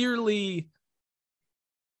team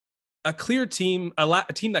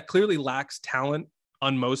that clearly lacks talent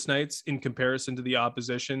on most nights in comparison to the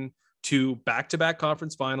opposition, to back-to-back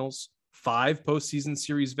conference finals, 5 postseason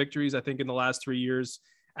series victories, I think, in the last 3 years,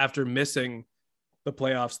 after missing the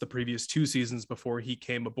playoffs the previous 2 seasons before he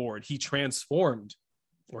came aboard. He transformed,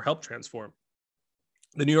 or helped transform,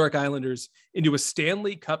 the New York Islanders into a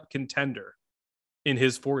Stanley Cup contender in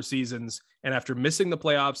his 4 seasons. And after missing the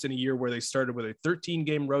playoffs in a year where they started with a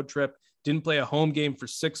 13-game road trip didn't play a home game for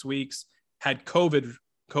 6 weeks, had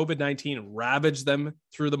COVID-19 ravaged them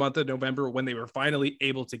through the month of November when they were finally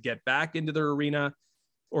able to get back into their arena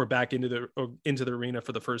or back into the arena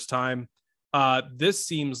for the first time. This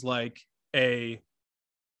seems like at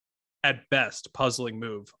best, puzzling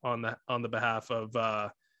move on the behalf of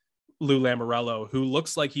Lou Lamoriello, who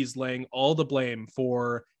looks like he's laying all the blame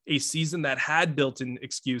for a season that had built-in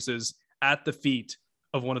excuses at the feet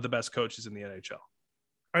of one of the best coaches in the NHL.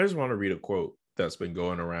 I just want to read a quote that's been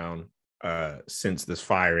going around since this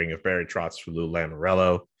firing of Barry Trotz for Lou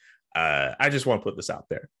Lamoriello. I just want to put this out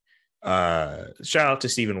there. Shout out to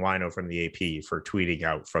Stephen Wino from the AP for tweeting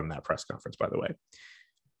out from that press conference, by the way.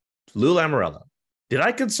 Lou Lamoriello, did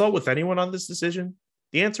I consult with anyone on this decision?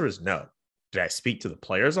 The answer is no. Did I speak to the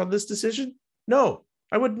players on this decision? No.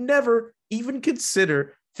 I would never even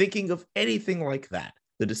consider thinking of anything like that.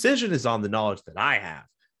 The decision is on the knowledge that I have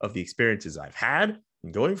of the experiences I've had,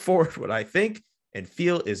 and going forward, what I think and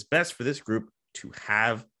feel is best for this group to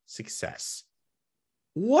have success.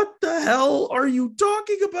 What the hell are you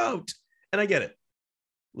talking about? And I get it.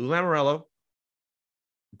 Lou Lamoriello,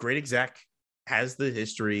 great exec, has the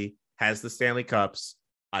history, has the Stanley Cups.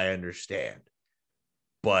 I understand.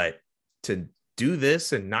 But to do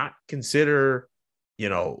this and not consider,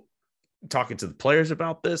 talking to the players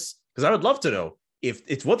about this, because I would love to know if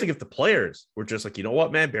it's one thing if the players were just like, you know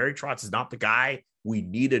what, man, Barry Trotz is not the guy. We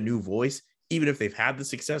need a new voice, even if they've had the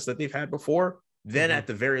success that they've had before. Then at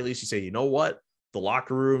the very least, you say, you know what? The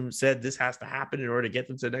locker room said this has to happen in order to get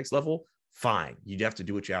them to the next level. Fine. You'd have to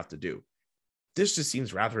do what you have to do. This just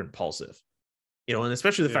seems rather impulsive, and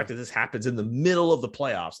especially the fact that this happens in the middle of the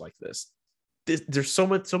playoffs like this. There's so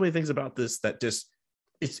many things about this that just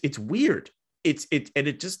it's weird.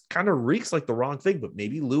 It just kind of reeks like the wrong thing, but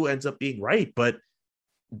maybe Lou ends up being right. But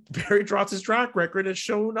Barry Trotz's track record has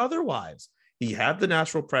shown otherwise. He had the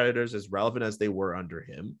Nashville Predators as relevant as they were under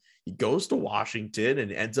him. He goes to Washington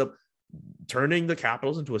and ends up turning the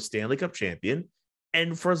Capitals into a Stanley Cup champion.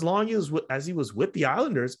 And for as long as he was with the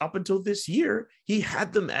Islanders up until this year, he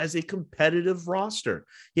had them as a competitive roster.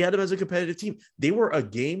 He had them as a competitive team. They were a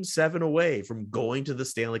Game 7 away from going to the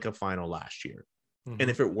Stanley Cup final last year. And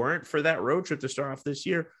if it weren't for that road trip to start off this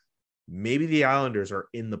year, maybe the Islanders are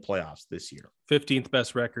in the playoffs this year. 15th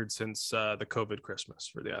best record since the COVID Christmas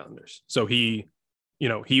for the Islanders. So he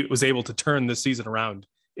was able to turn this season around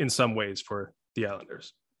in some ways for the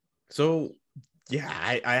Islanders. So, yeah,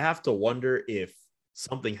 I have to wonder if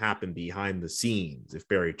something happened behind the scenes, if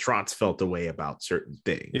Barry Trotz felt a way about certain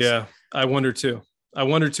things. Yeah, I wonder too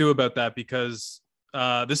about that, because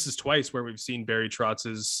this is twice where we've seen Barry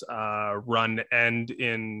Trotz's run end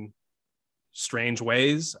in strange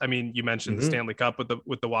ways. I mean, you mentioned the Stanley Cup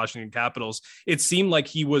with the Washington Capitals. It seemed like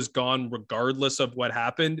he was gone regardless of what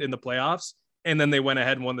happened in the playoffs, and then they went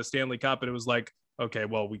ahead and won the Stanley Cup, and it was like, okay,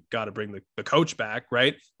 well, we got to bring the coach back,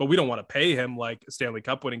 right? But we don't want to pay him like a Stanley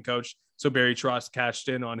Cup winning coach. So Barry Trotz cashed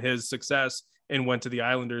in on his success and went to the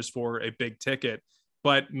Islanders for a big ticket.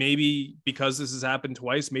 But maybe because this has happened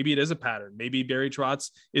twice, maybe it is a pattern. Maybe Barry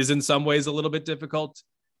Trotz is in some ways a little bit difficult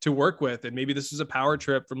to work with. And maybe this is a power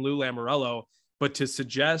trip from Lou Lamoriello. But to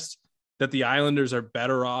suggest that the Islanders are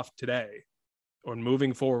better off today or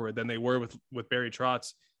moving forward than they were with Barry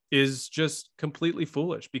Trotz is just completely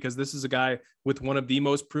foolish, because this is a guy with one of the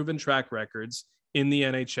most proven track records in the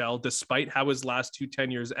NHL. Despite how his last 2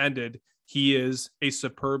 tenures ended, he is a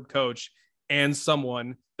superb coach and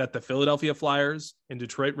someone that the Philadelphia Flyers and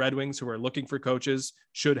Detroit Red Wings, who are looking for coaches,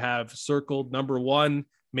 should have circled number one.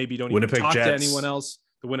 Maybe don't even talk to anyone else.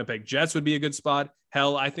 The Winnipeg Jets would be a good spot.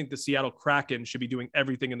 Hell, I think the Seattle Kraken should be doing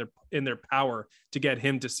everything in their power to get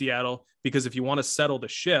him to Seattle, because if you want to settle the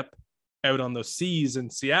ship out on the seas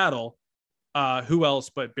in Seattle, who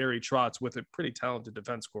else but Barry Trotz, with a pretty talented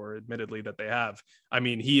defense core, admittedly, that they have. I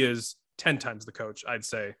mean, he is 10 times the coach, I'd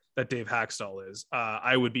say, that Dave Haxtell is.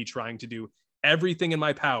 I would be trying to do everything in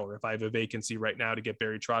my power if I have a vacancy right now to get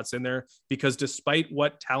Barry Trotz in there, because despite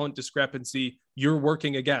what talent discrepancy you're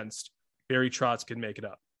working against, Barry Trotz can make it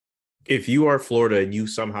up. If you are Florida and you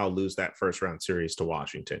somehow lose that first round series to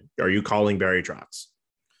Washington, are you calling Barry Trotz?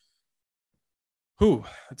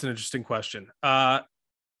 That's an interesting question.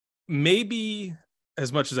 Maybe,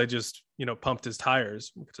 as much as I just, pumped his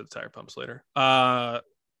tires, we'll get to the tire pumps later.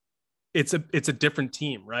 It's a different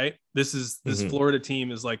team, right? This Florida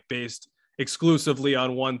team is like based exclusively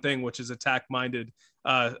on one thing, which is attack-minded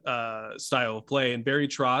style of play. And Barry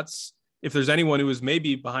Trotz, if there's anyone who is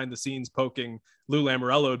maybe behind the scenes poking Lou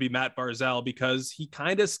Lamoriello, it would be Matt Barzal, because he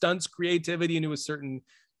kind of stunts creativity to a certain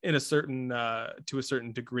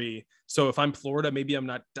degree. So if I'm Florida, maybe I'm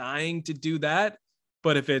not dying to do that.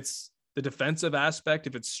 But if it's the defensive aspect,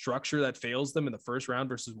 if it's structure that fails them in the first round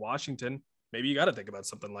versus Washington, maybe you got to think about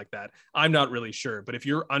something like that. I'm not really sure, but if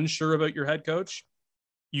you're unsure about your head coach,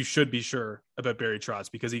 you should be sure about Barry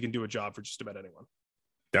Trotz because he can do a job for just about anyone.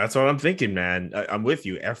 That's what I'm thinking, man. I'm with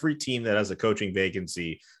you. Every team that has a coaching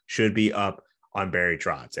vacancy should be up on Barry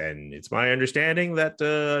Trotz. And it's my understanding that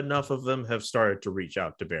enough of them have started to reach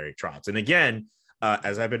out to Barry Trotz. And again,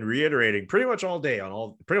 as I've been reiterating pretty much all day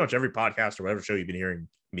on pretty much every podcast or whatever show you've been hearing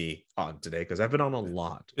me on today, because I've been on a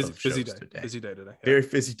lot of shows today. Busy day today. Yeah. Very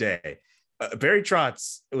busy day. Barry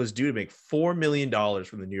Trotz was due to make $4 million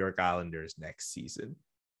from the New York Islanders next season.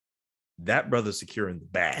 That brother's securing the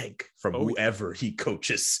bag from whoever he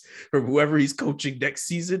coaches, from whoever he's coaching next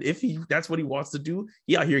season. If that's what he wants to do,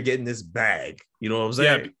 he out here getting this bag. You know what I'm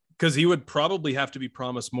saying? Yeah, because he would probably have to be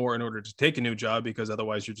promised more in order to take a new job, because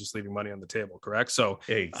otherwise you're just leaving money on the table. Correct. So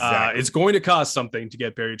exactly. It's going to cost something to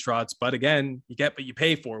get Barry Trotz, but again, you get what you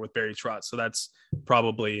pay for with Barry Trotz. So that's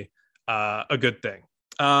probably a good thing.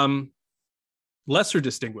 Lesser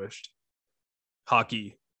distinguished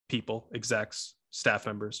hockey people, execs, staff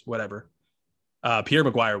members, whatever. Pierre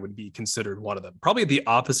McGuire would be considered one of them. Probably at the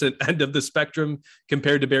opposite end of the spectrum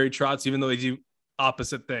compared to Barry Trotz, even though they do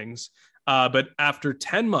opposite things. But after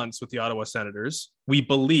 10 months with the Ottawa Senators, we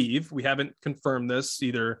believe, we haven't confirmed this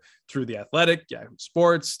either through The Athletic, Yahoo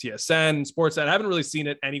Sports, TSN, Sportsnet. I haven't really seen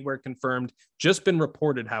it anywhere confirmed. Just been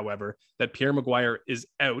reported, however, that Pierre McGuire is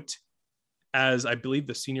out as, I believe,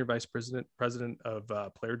 the senior vice president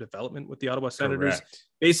of player development with the Ottawa Senators. Correct.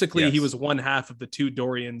 Basically, yes. He was one half of the two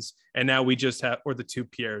Dorians, and now we just have, or the two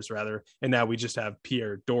Pierres rather, and now we just have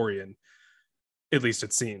Pierre Dorian. At least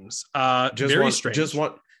it seems. Very strange.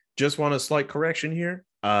 Just want a slight correction here.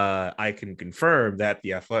 I can confirm that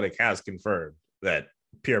The Athletic has confirmed that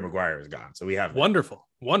Pierre McGuire is gone. So we have wonderful.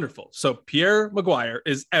 So Pierre McGuire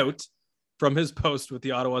is out from his post with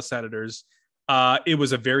the Ottawa Senators. It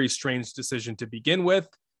was a very strange decision to begin with.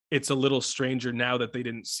 It's a little stranger now that they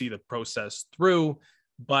didn't see the process through,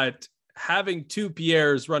 but having two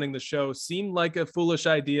Pierres running the show seemed like a foolish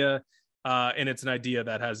idea. And it's an idea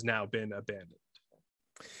that has now been abandoned.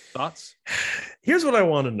 Thoughts? Here's what I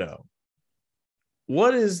want to know.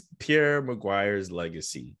 What is Pierre McGuire's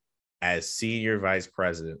legacy as senior vice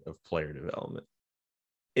president of player development?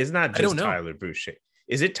 It's not just Tyler Boucher.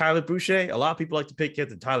 Is it Tyler Boucher? A lot of people like to pick at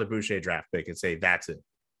the Tyler Boucher draft pick and say that's it.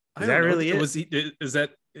 Is that really it?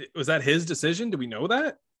 Was that his decision? Do we know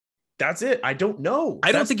that? That's it. I don't know.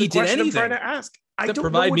 I don't think he did anything. I'm trying to ask. I don't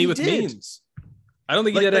provide know me with means. I don't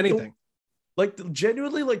think he did anything.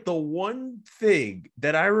 Genuinely, the one thing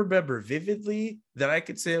that I remember vividly that I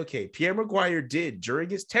could say, okay, Pierre McGuire did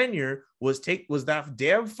during his tenure was that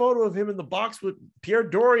damn photo of him in the box with Pierre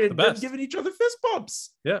Dorian giving each other fist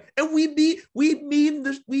bumps. Yeah. And we mean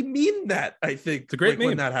that, I think. It's a great meme.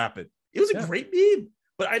 When that happened. It was a great meme.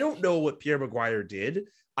 But I don't know what Pierre McGuire did.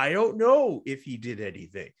 I don't know if he did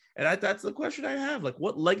anything. And that's the question I have.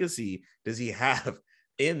 What legacy does he have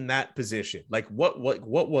in that position? What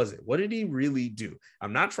was it? What did he really do?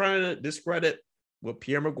 I'm not trying to discredit what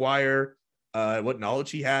Pierre McGuire, what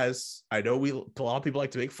knowledge he has. I know a lot of people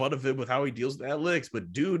like to make fun of him with how he deals with analytics,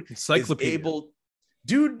 but dude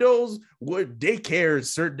knows what daycares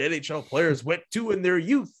certain NHL players went to in their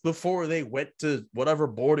youth before they went to whatever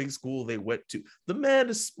boarding school they went to. The man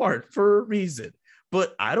is smart for a reason,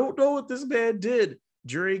 but I don't know what this man did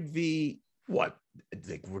during we're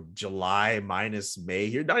July minus May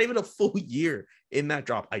here, not even a full year in that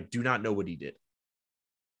drop. I do not know what he did.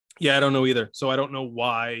 Yeah, I don't know either. So I don't know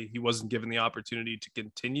why he wasn't given the opportunity to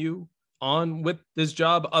continue on with this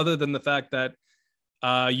job, other than the fact that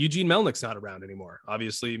Eugene Melnick's not around anymore.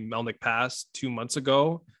 Obviously, Melnick passed 2 months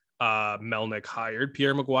ago. Melnick hired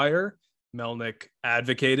Pierre McGuire. Melnick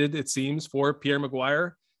advocated, it seems, for Pierre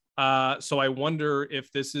McGuire. So I wonder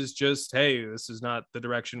if this is just, hey, this is not the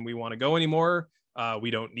direction we want to go anymore.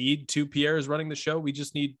 We don't need two Pierres running the show. We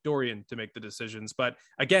just need Dorian to make the decisions. But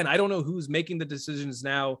again, I don't know who's making the decisions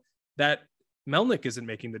now that Melnick isn't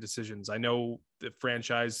making the decisions. I know the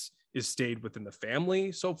franchise is stayed within the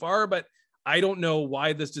family so far, but I don't know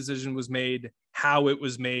why this decision was made, how it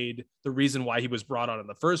was made, the reason why he was brought on in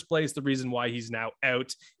the first place, the reason why he's now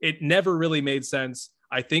out. It never really made sense.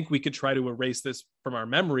 I think we could try to erase this from our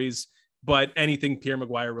memories, but anything Pierre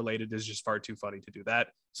McGuire related is just far too funny to do that.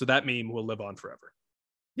 So that meme will live on forever.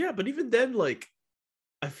 Yeah, but even then,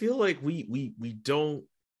 I feel like we don't.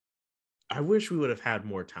 I wish we would have had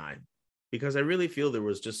more time, because I really feel there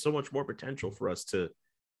was just so much more potential for us to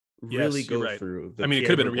really go through. I mean, it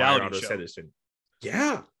could have been a reality show.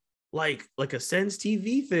 Yeah, like a Sens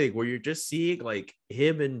TV thing where you're just seeing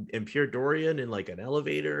him and Pierre Dorian in an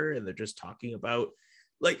elevator, and they're just talking about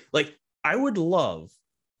like I would love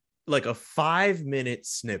like a 5-minute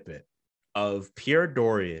snippet of Pierre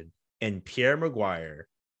Dorion and Pierre Maguire.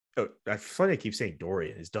 Oh, it's funny I keep saying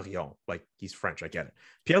Dorian. It's Dorion. Like, he's French. I get it.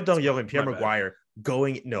 Pierre Dorion and Pierre Maguire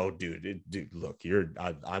going. No, dude, look,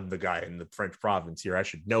 I'm the guy in the French province here. I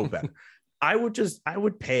should know better. I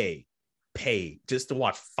would pay just to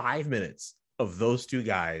watch 5 minutes of those two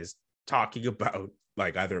guys talking about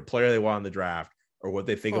like either a player they want in the draft or what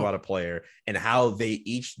they think about a player and how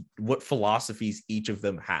what philosophies each of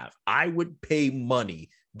them have. I would pay money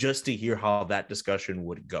just to hear how that discussion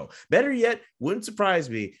would go. Better yet, wouldn't surprise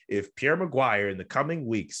me if Pierre Maguire in the coming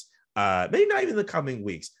weeks, maybe not even the coming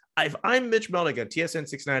weeks, if I'm Mitch Melnick at TSN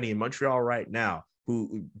 690 in Montreal right now,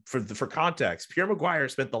 who, for context, Pierre Maguire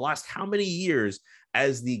spent the last how many years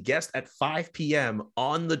as the guest at 5 p.m.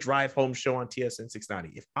 on the Drive Home show on TSN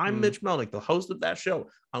 690. If I'm Mitch Melnick, the host of that show,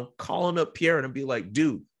 I'm calling up Pierre and I'm be like,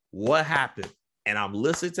 dude, what happened? And I'm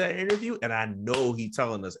listening to that interview and I know he's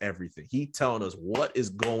telling us everything. He telling us what is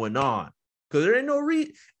going on. Because there ain't no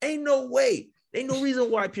way. Ain't no reason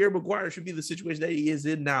why Pierre Maguire should be the situation that he is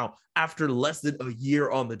in now after less than a year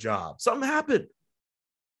on the job. Something happened.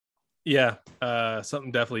 Yeah,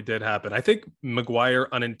 something definitely did happen. I think Maguire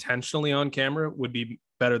unintentionally on camera would be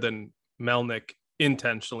better than Melnick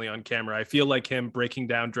intentionally on camera. I feel like him breaking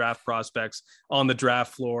down draft prospects on the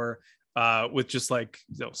draft floor with just like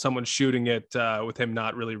someone shooting it with him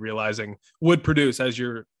not really realizing would produce, as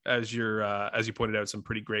you pointed out, some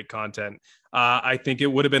pretty great content. I think it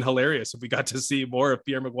would have been hilarious if we got to see more of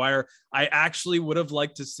Pierre Maguire. I actually would have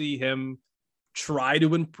liked to see him try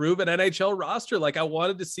to improve an NHL roster. Like, I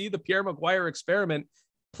wanted to see the Pierre Maguire experiment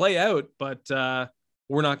play out, but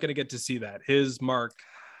we're not going to get to see that. His mark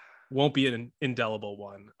won't be an indelible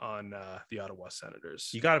one on the Ottawa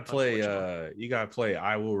Senators. You got to play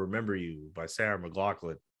I Will Remember You by Sarah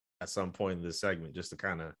McLachlan at some point in this segment, just to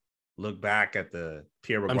kind of look back at the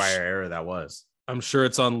Pierre Maguire era that was. I'm sure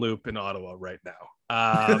it's on loop in Ottawa right now.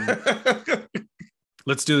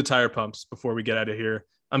 Let's do the tire pumps before we get out of here.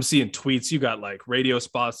 I'm seeing tweets. You got like radio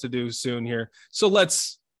spots to do soon here. So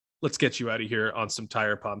let's get you out of here on some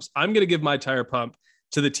tire pumps. I'm going to give my tire pump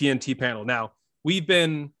to the TNT panel. Now, we've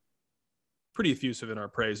been pretty effusive in our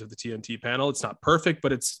praise of the TNT panel. It's not perfect,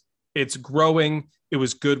 but it's growing. It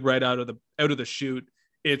was good right out of the chute.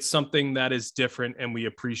 It's something that is different and we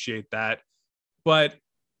appreciate that. But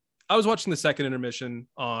I was watching the second intermission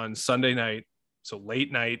on Sunday night, so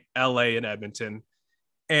late night, LA and Edmonton,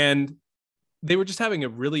 and they were just having a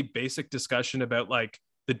really basic discussion about like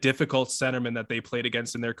the difficult centermen that they played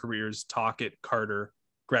against in their careers, Tocchet, Carter,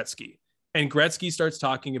 Gretzky. And Gretzky starts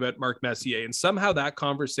talking about Mark Messier. And somehow that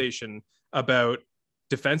conversation about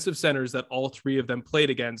defensive centers that all three of them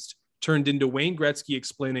played against turned into Wayne Gretzky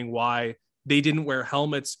explaining why they didn't wear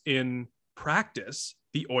helmets in practice,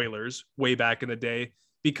 the Oilers, way back in the day,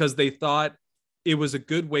 because they thought it was a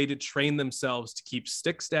good way to train themselves to keep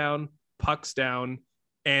sticks down, pucks down,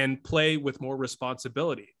 and play with more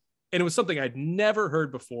responsibility. And it was something I'd never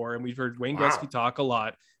heard before. And we've heard Wayne Gretzky talk a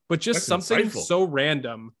lot, but just that's something insightful. So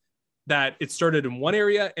random that it started in one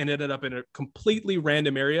area and ended up in a completely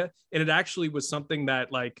random area. And it actually was something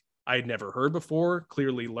that like I'd never heard before,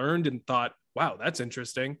 clearly learned and thought, wow, that's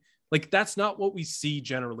interesting. Like, that's not what we see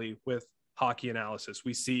generally with hockey analysis.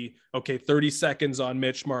 We see, okay, 30 seconds on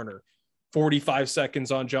Mitch Marner, 45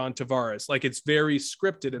 seconds on John Tavares. Like, it's very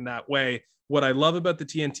scripted in that way. What I love about the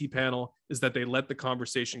TNT panel is that they let the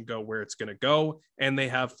conversation go where it's going to go and they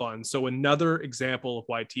have fun. So another example of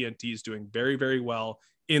why TNT is doing very, very well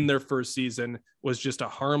in their first season was just a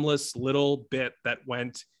harmless little bit that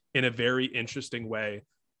went in a very interesting way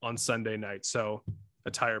on Sunday night. So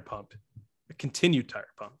a continued tire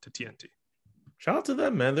pump to TNT. Shout out to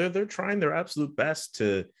them, man. They're trying their absolute best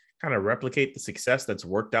to kind of replicate the success that's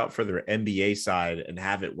worked out for their NBA side and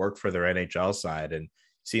have it work for their NHL side. And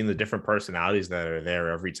seeing the different personalities that are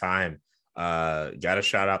there every time. Got to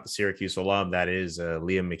shout out the Syracuse alum. That is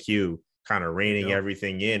Liam McHugh, kind of reining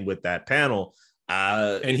everything in with that panel.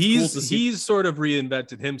 And he's sort of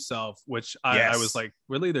reinvented himself, which I was like,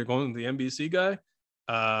 really? They're going to the NBC guy?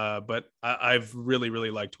 But I've really,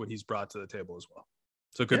 really liked what he's brought to the table as well.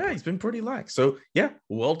 So good. Yeah, he's been pretty lax. So yeah,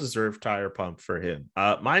 well-deserved tire pump for him.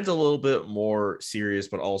 Mine's a little bit more serious,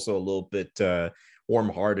 but also a little bit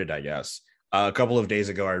warm-hearted, I guess. A couple of days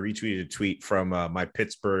ago, I retweeted a tweet from my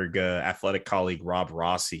Pittsburgh athletic colleague, Rob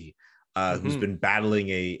Rossi, who's been battling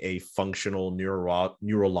a functional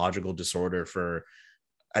neurological disorder for,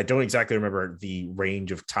 I don't exactly remember the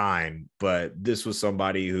range of time, but this was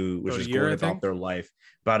somebody who was just going about their life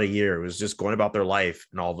about a year. It was just going about their life.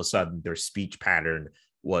 And all of a sudden their speech pattern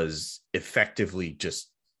was effectively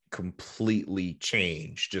just completely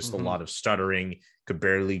changed. Just a lot of stuttering, could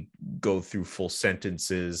barely go through full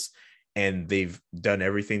sentences, and they've done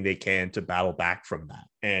everything they can to battle back from that.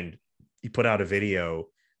 And he put out a video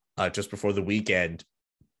just before the weekend,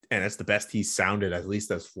 and that's the best he's sounded, at least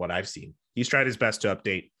that's what I've seen. He's tried his best to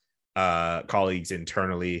update colleagues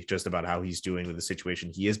internally just about how he's doing with the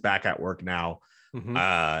situation. He is back at work now.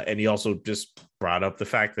 And he also just brought up the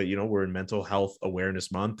fact that, we're in Mental Health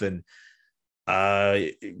Awareness Month, and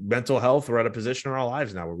mental health, we're at a position in our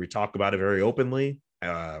lives now where we talk about it very openly,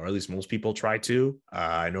 or at least most people try to.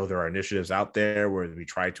 I know there are initiatives out there where we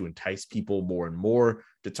try to entice people more and more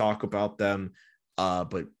to talk about them.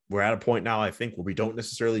 But we're at a point now, I think, where we don't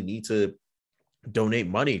necessarily need to donate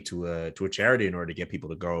money to a charity in order to get people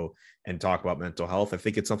to go and talk about mental health. I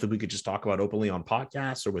think it's something we could just talk about openly on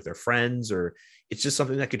podcasts or with our friends, or it's just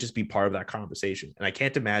something that could just be part of that conversation. And I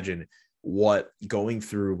can't imagine going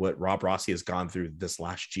through what Rob Rossi has gone through this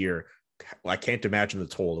last year. I can't imagine the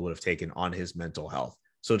toll it would have taken on his mental health.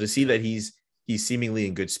 So to see that he's seemingly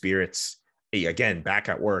in good spirits, again, back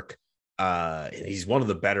at work, he's one of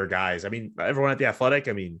the better guys. I mean, everyone at The Athletic,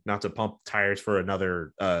 not to pump tires for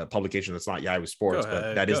another publication that's not Yahoo Sports,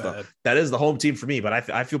 but that is the home team for me.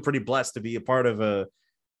 But I feel pretty blessed to be a part of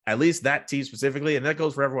at least that team specifically. And that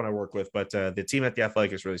goes for everyone I work with. But the team at The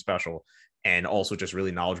Athletic is really special and also just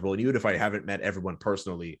really knowledgeable. And even if I haven't met everyone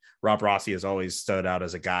personally, Rob Rossi has always stood out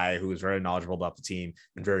as a guy who is very knowledgeable about the team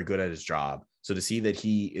and very good at his job. So to see that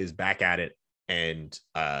he is back at it and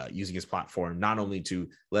using his platform, not only to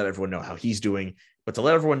let everyone know how he's doing, but to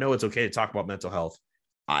let everyone know it's okay to talk about mental health,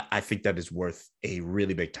 I think that is worth a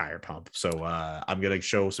really big tire pump. So I'm going to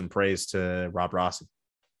show some praise to Rob Rossi.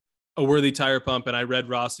 A worthy tire pump. And I read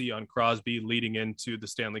Rossi on Crosby leading into the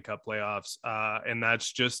Stanley Cup playoffs. And that's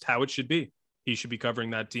just how it should be. He should be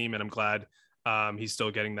covering that team. And I'm glad he's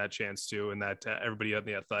still getting that chance to, and that everybody at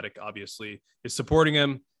The Athletic obviously is supporting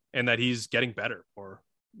him and that he's getting better. Or,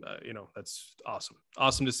 that's awesome.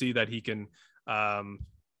 Awesome to see that he can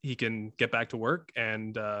get back to work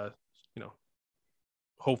and,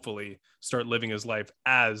 hopefully start living his life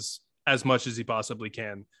as much as he possibly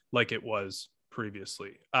can, like it was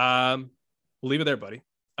previously. We'll leave it there, buddy.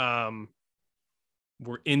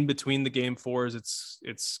 We're in between the game fours.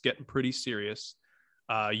 It's getting pretty serious.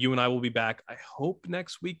 You and I will be back, I hope,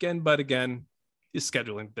 next weekend, but again, the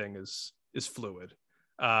scheduling thing is fluid.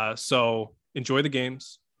 So enjoy the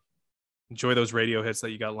games, enjoy those radio hits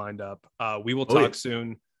that you got lined up. We will talk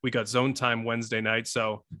soon. We got Zone Time Wednesday night,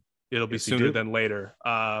 so it'll be sooner than later.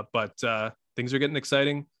 But things are getting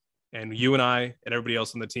exciting, and you and I and everybody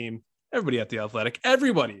else on the team, everybody at The Athletic,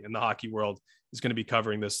 everybody in the hockey world is going to be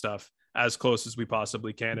covering this stuff as close as we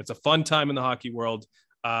possibly can. It's a fun time in the hockey world,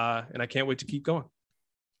 and I can't wait to keep going.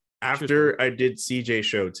 After I did CJ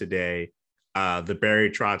show today, the Barry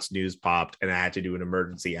Trotz news popped, and I had to do an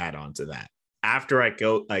emergency add-on to that. After I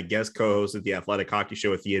guest co-hosted the Athletic Hockey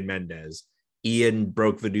Show with Ian Mendez, Ian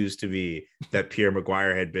broke the news to me that Pierre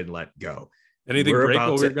Maguire had been let go. Anything break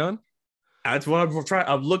while we're gone? That's what I'm trying.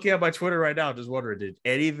 I'm looking at my Twitter right now, just wondering, did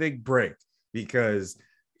anything break? Because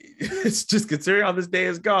it's just, considering how this day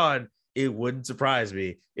is gone, it wouldn't surprise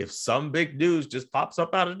me if some big news just pops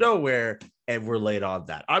up out of nowhere and we're late on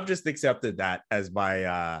that. I've just accepted that as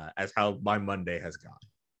as how my Monday has gone.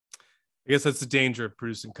 I guess that's the danger of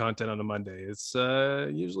producing content on a Monday. It's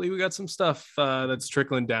usually we got some stuff that's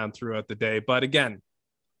trickling down throughout the day. But again,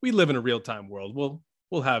 we live in a real-time world.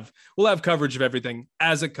 We'll have coverage of everything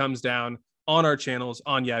as it comes down on our channels,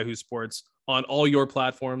 on Yahoo Sports, on all your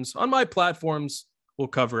platforms, on my platforms. We'll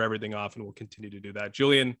cover everything off, and we'll continue to do that.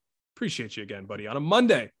 Julian, appreciate you again, buddy, on a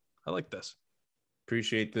Monday. I like this.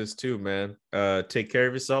 Appreciate this too, man. Take care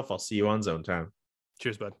of yourself. I'll see you on Zone Time.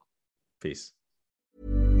 Cheers, bud. Peace.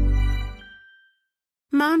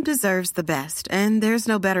 Mom deserves the best, and there's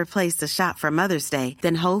no better place to shop for Mother's Day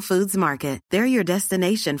than Whole Foods Market. They're your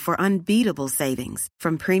destination for unbeatable savings,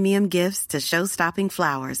 from premium gifts to show-stopping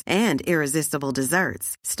flowers and irresistible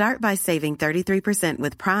desserts. Start by saving 33%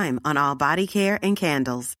 with Prime on all body care and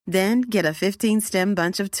candles. Then get a 15-stem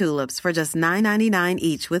bunch of tulips for just $9.99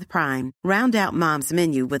 each with Prime. Round out Mom's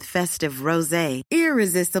menu with festive rosé,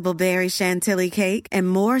 irresistible berry chantilly cake, and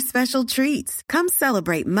more special treats. Come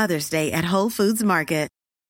celebrate Mother's Day at Whole Foods Market.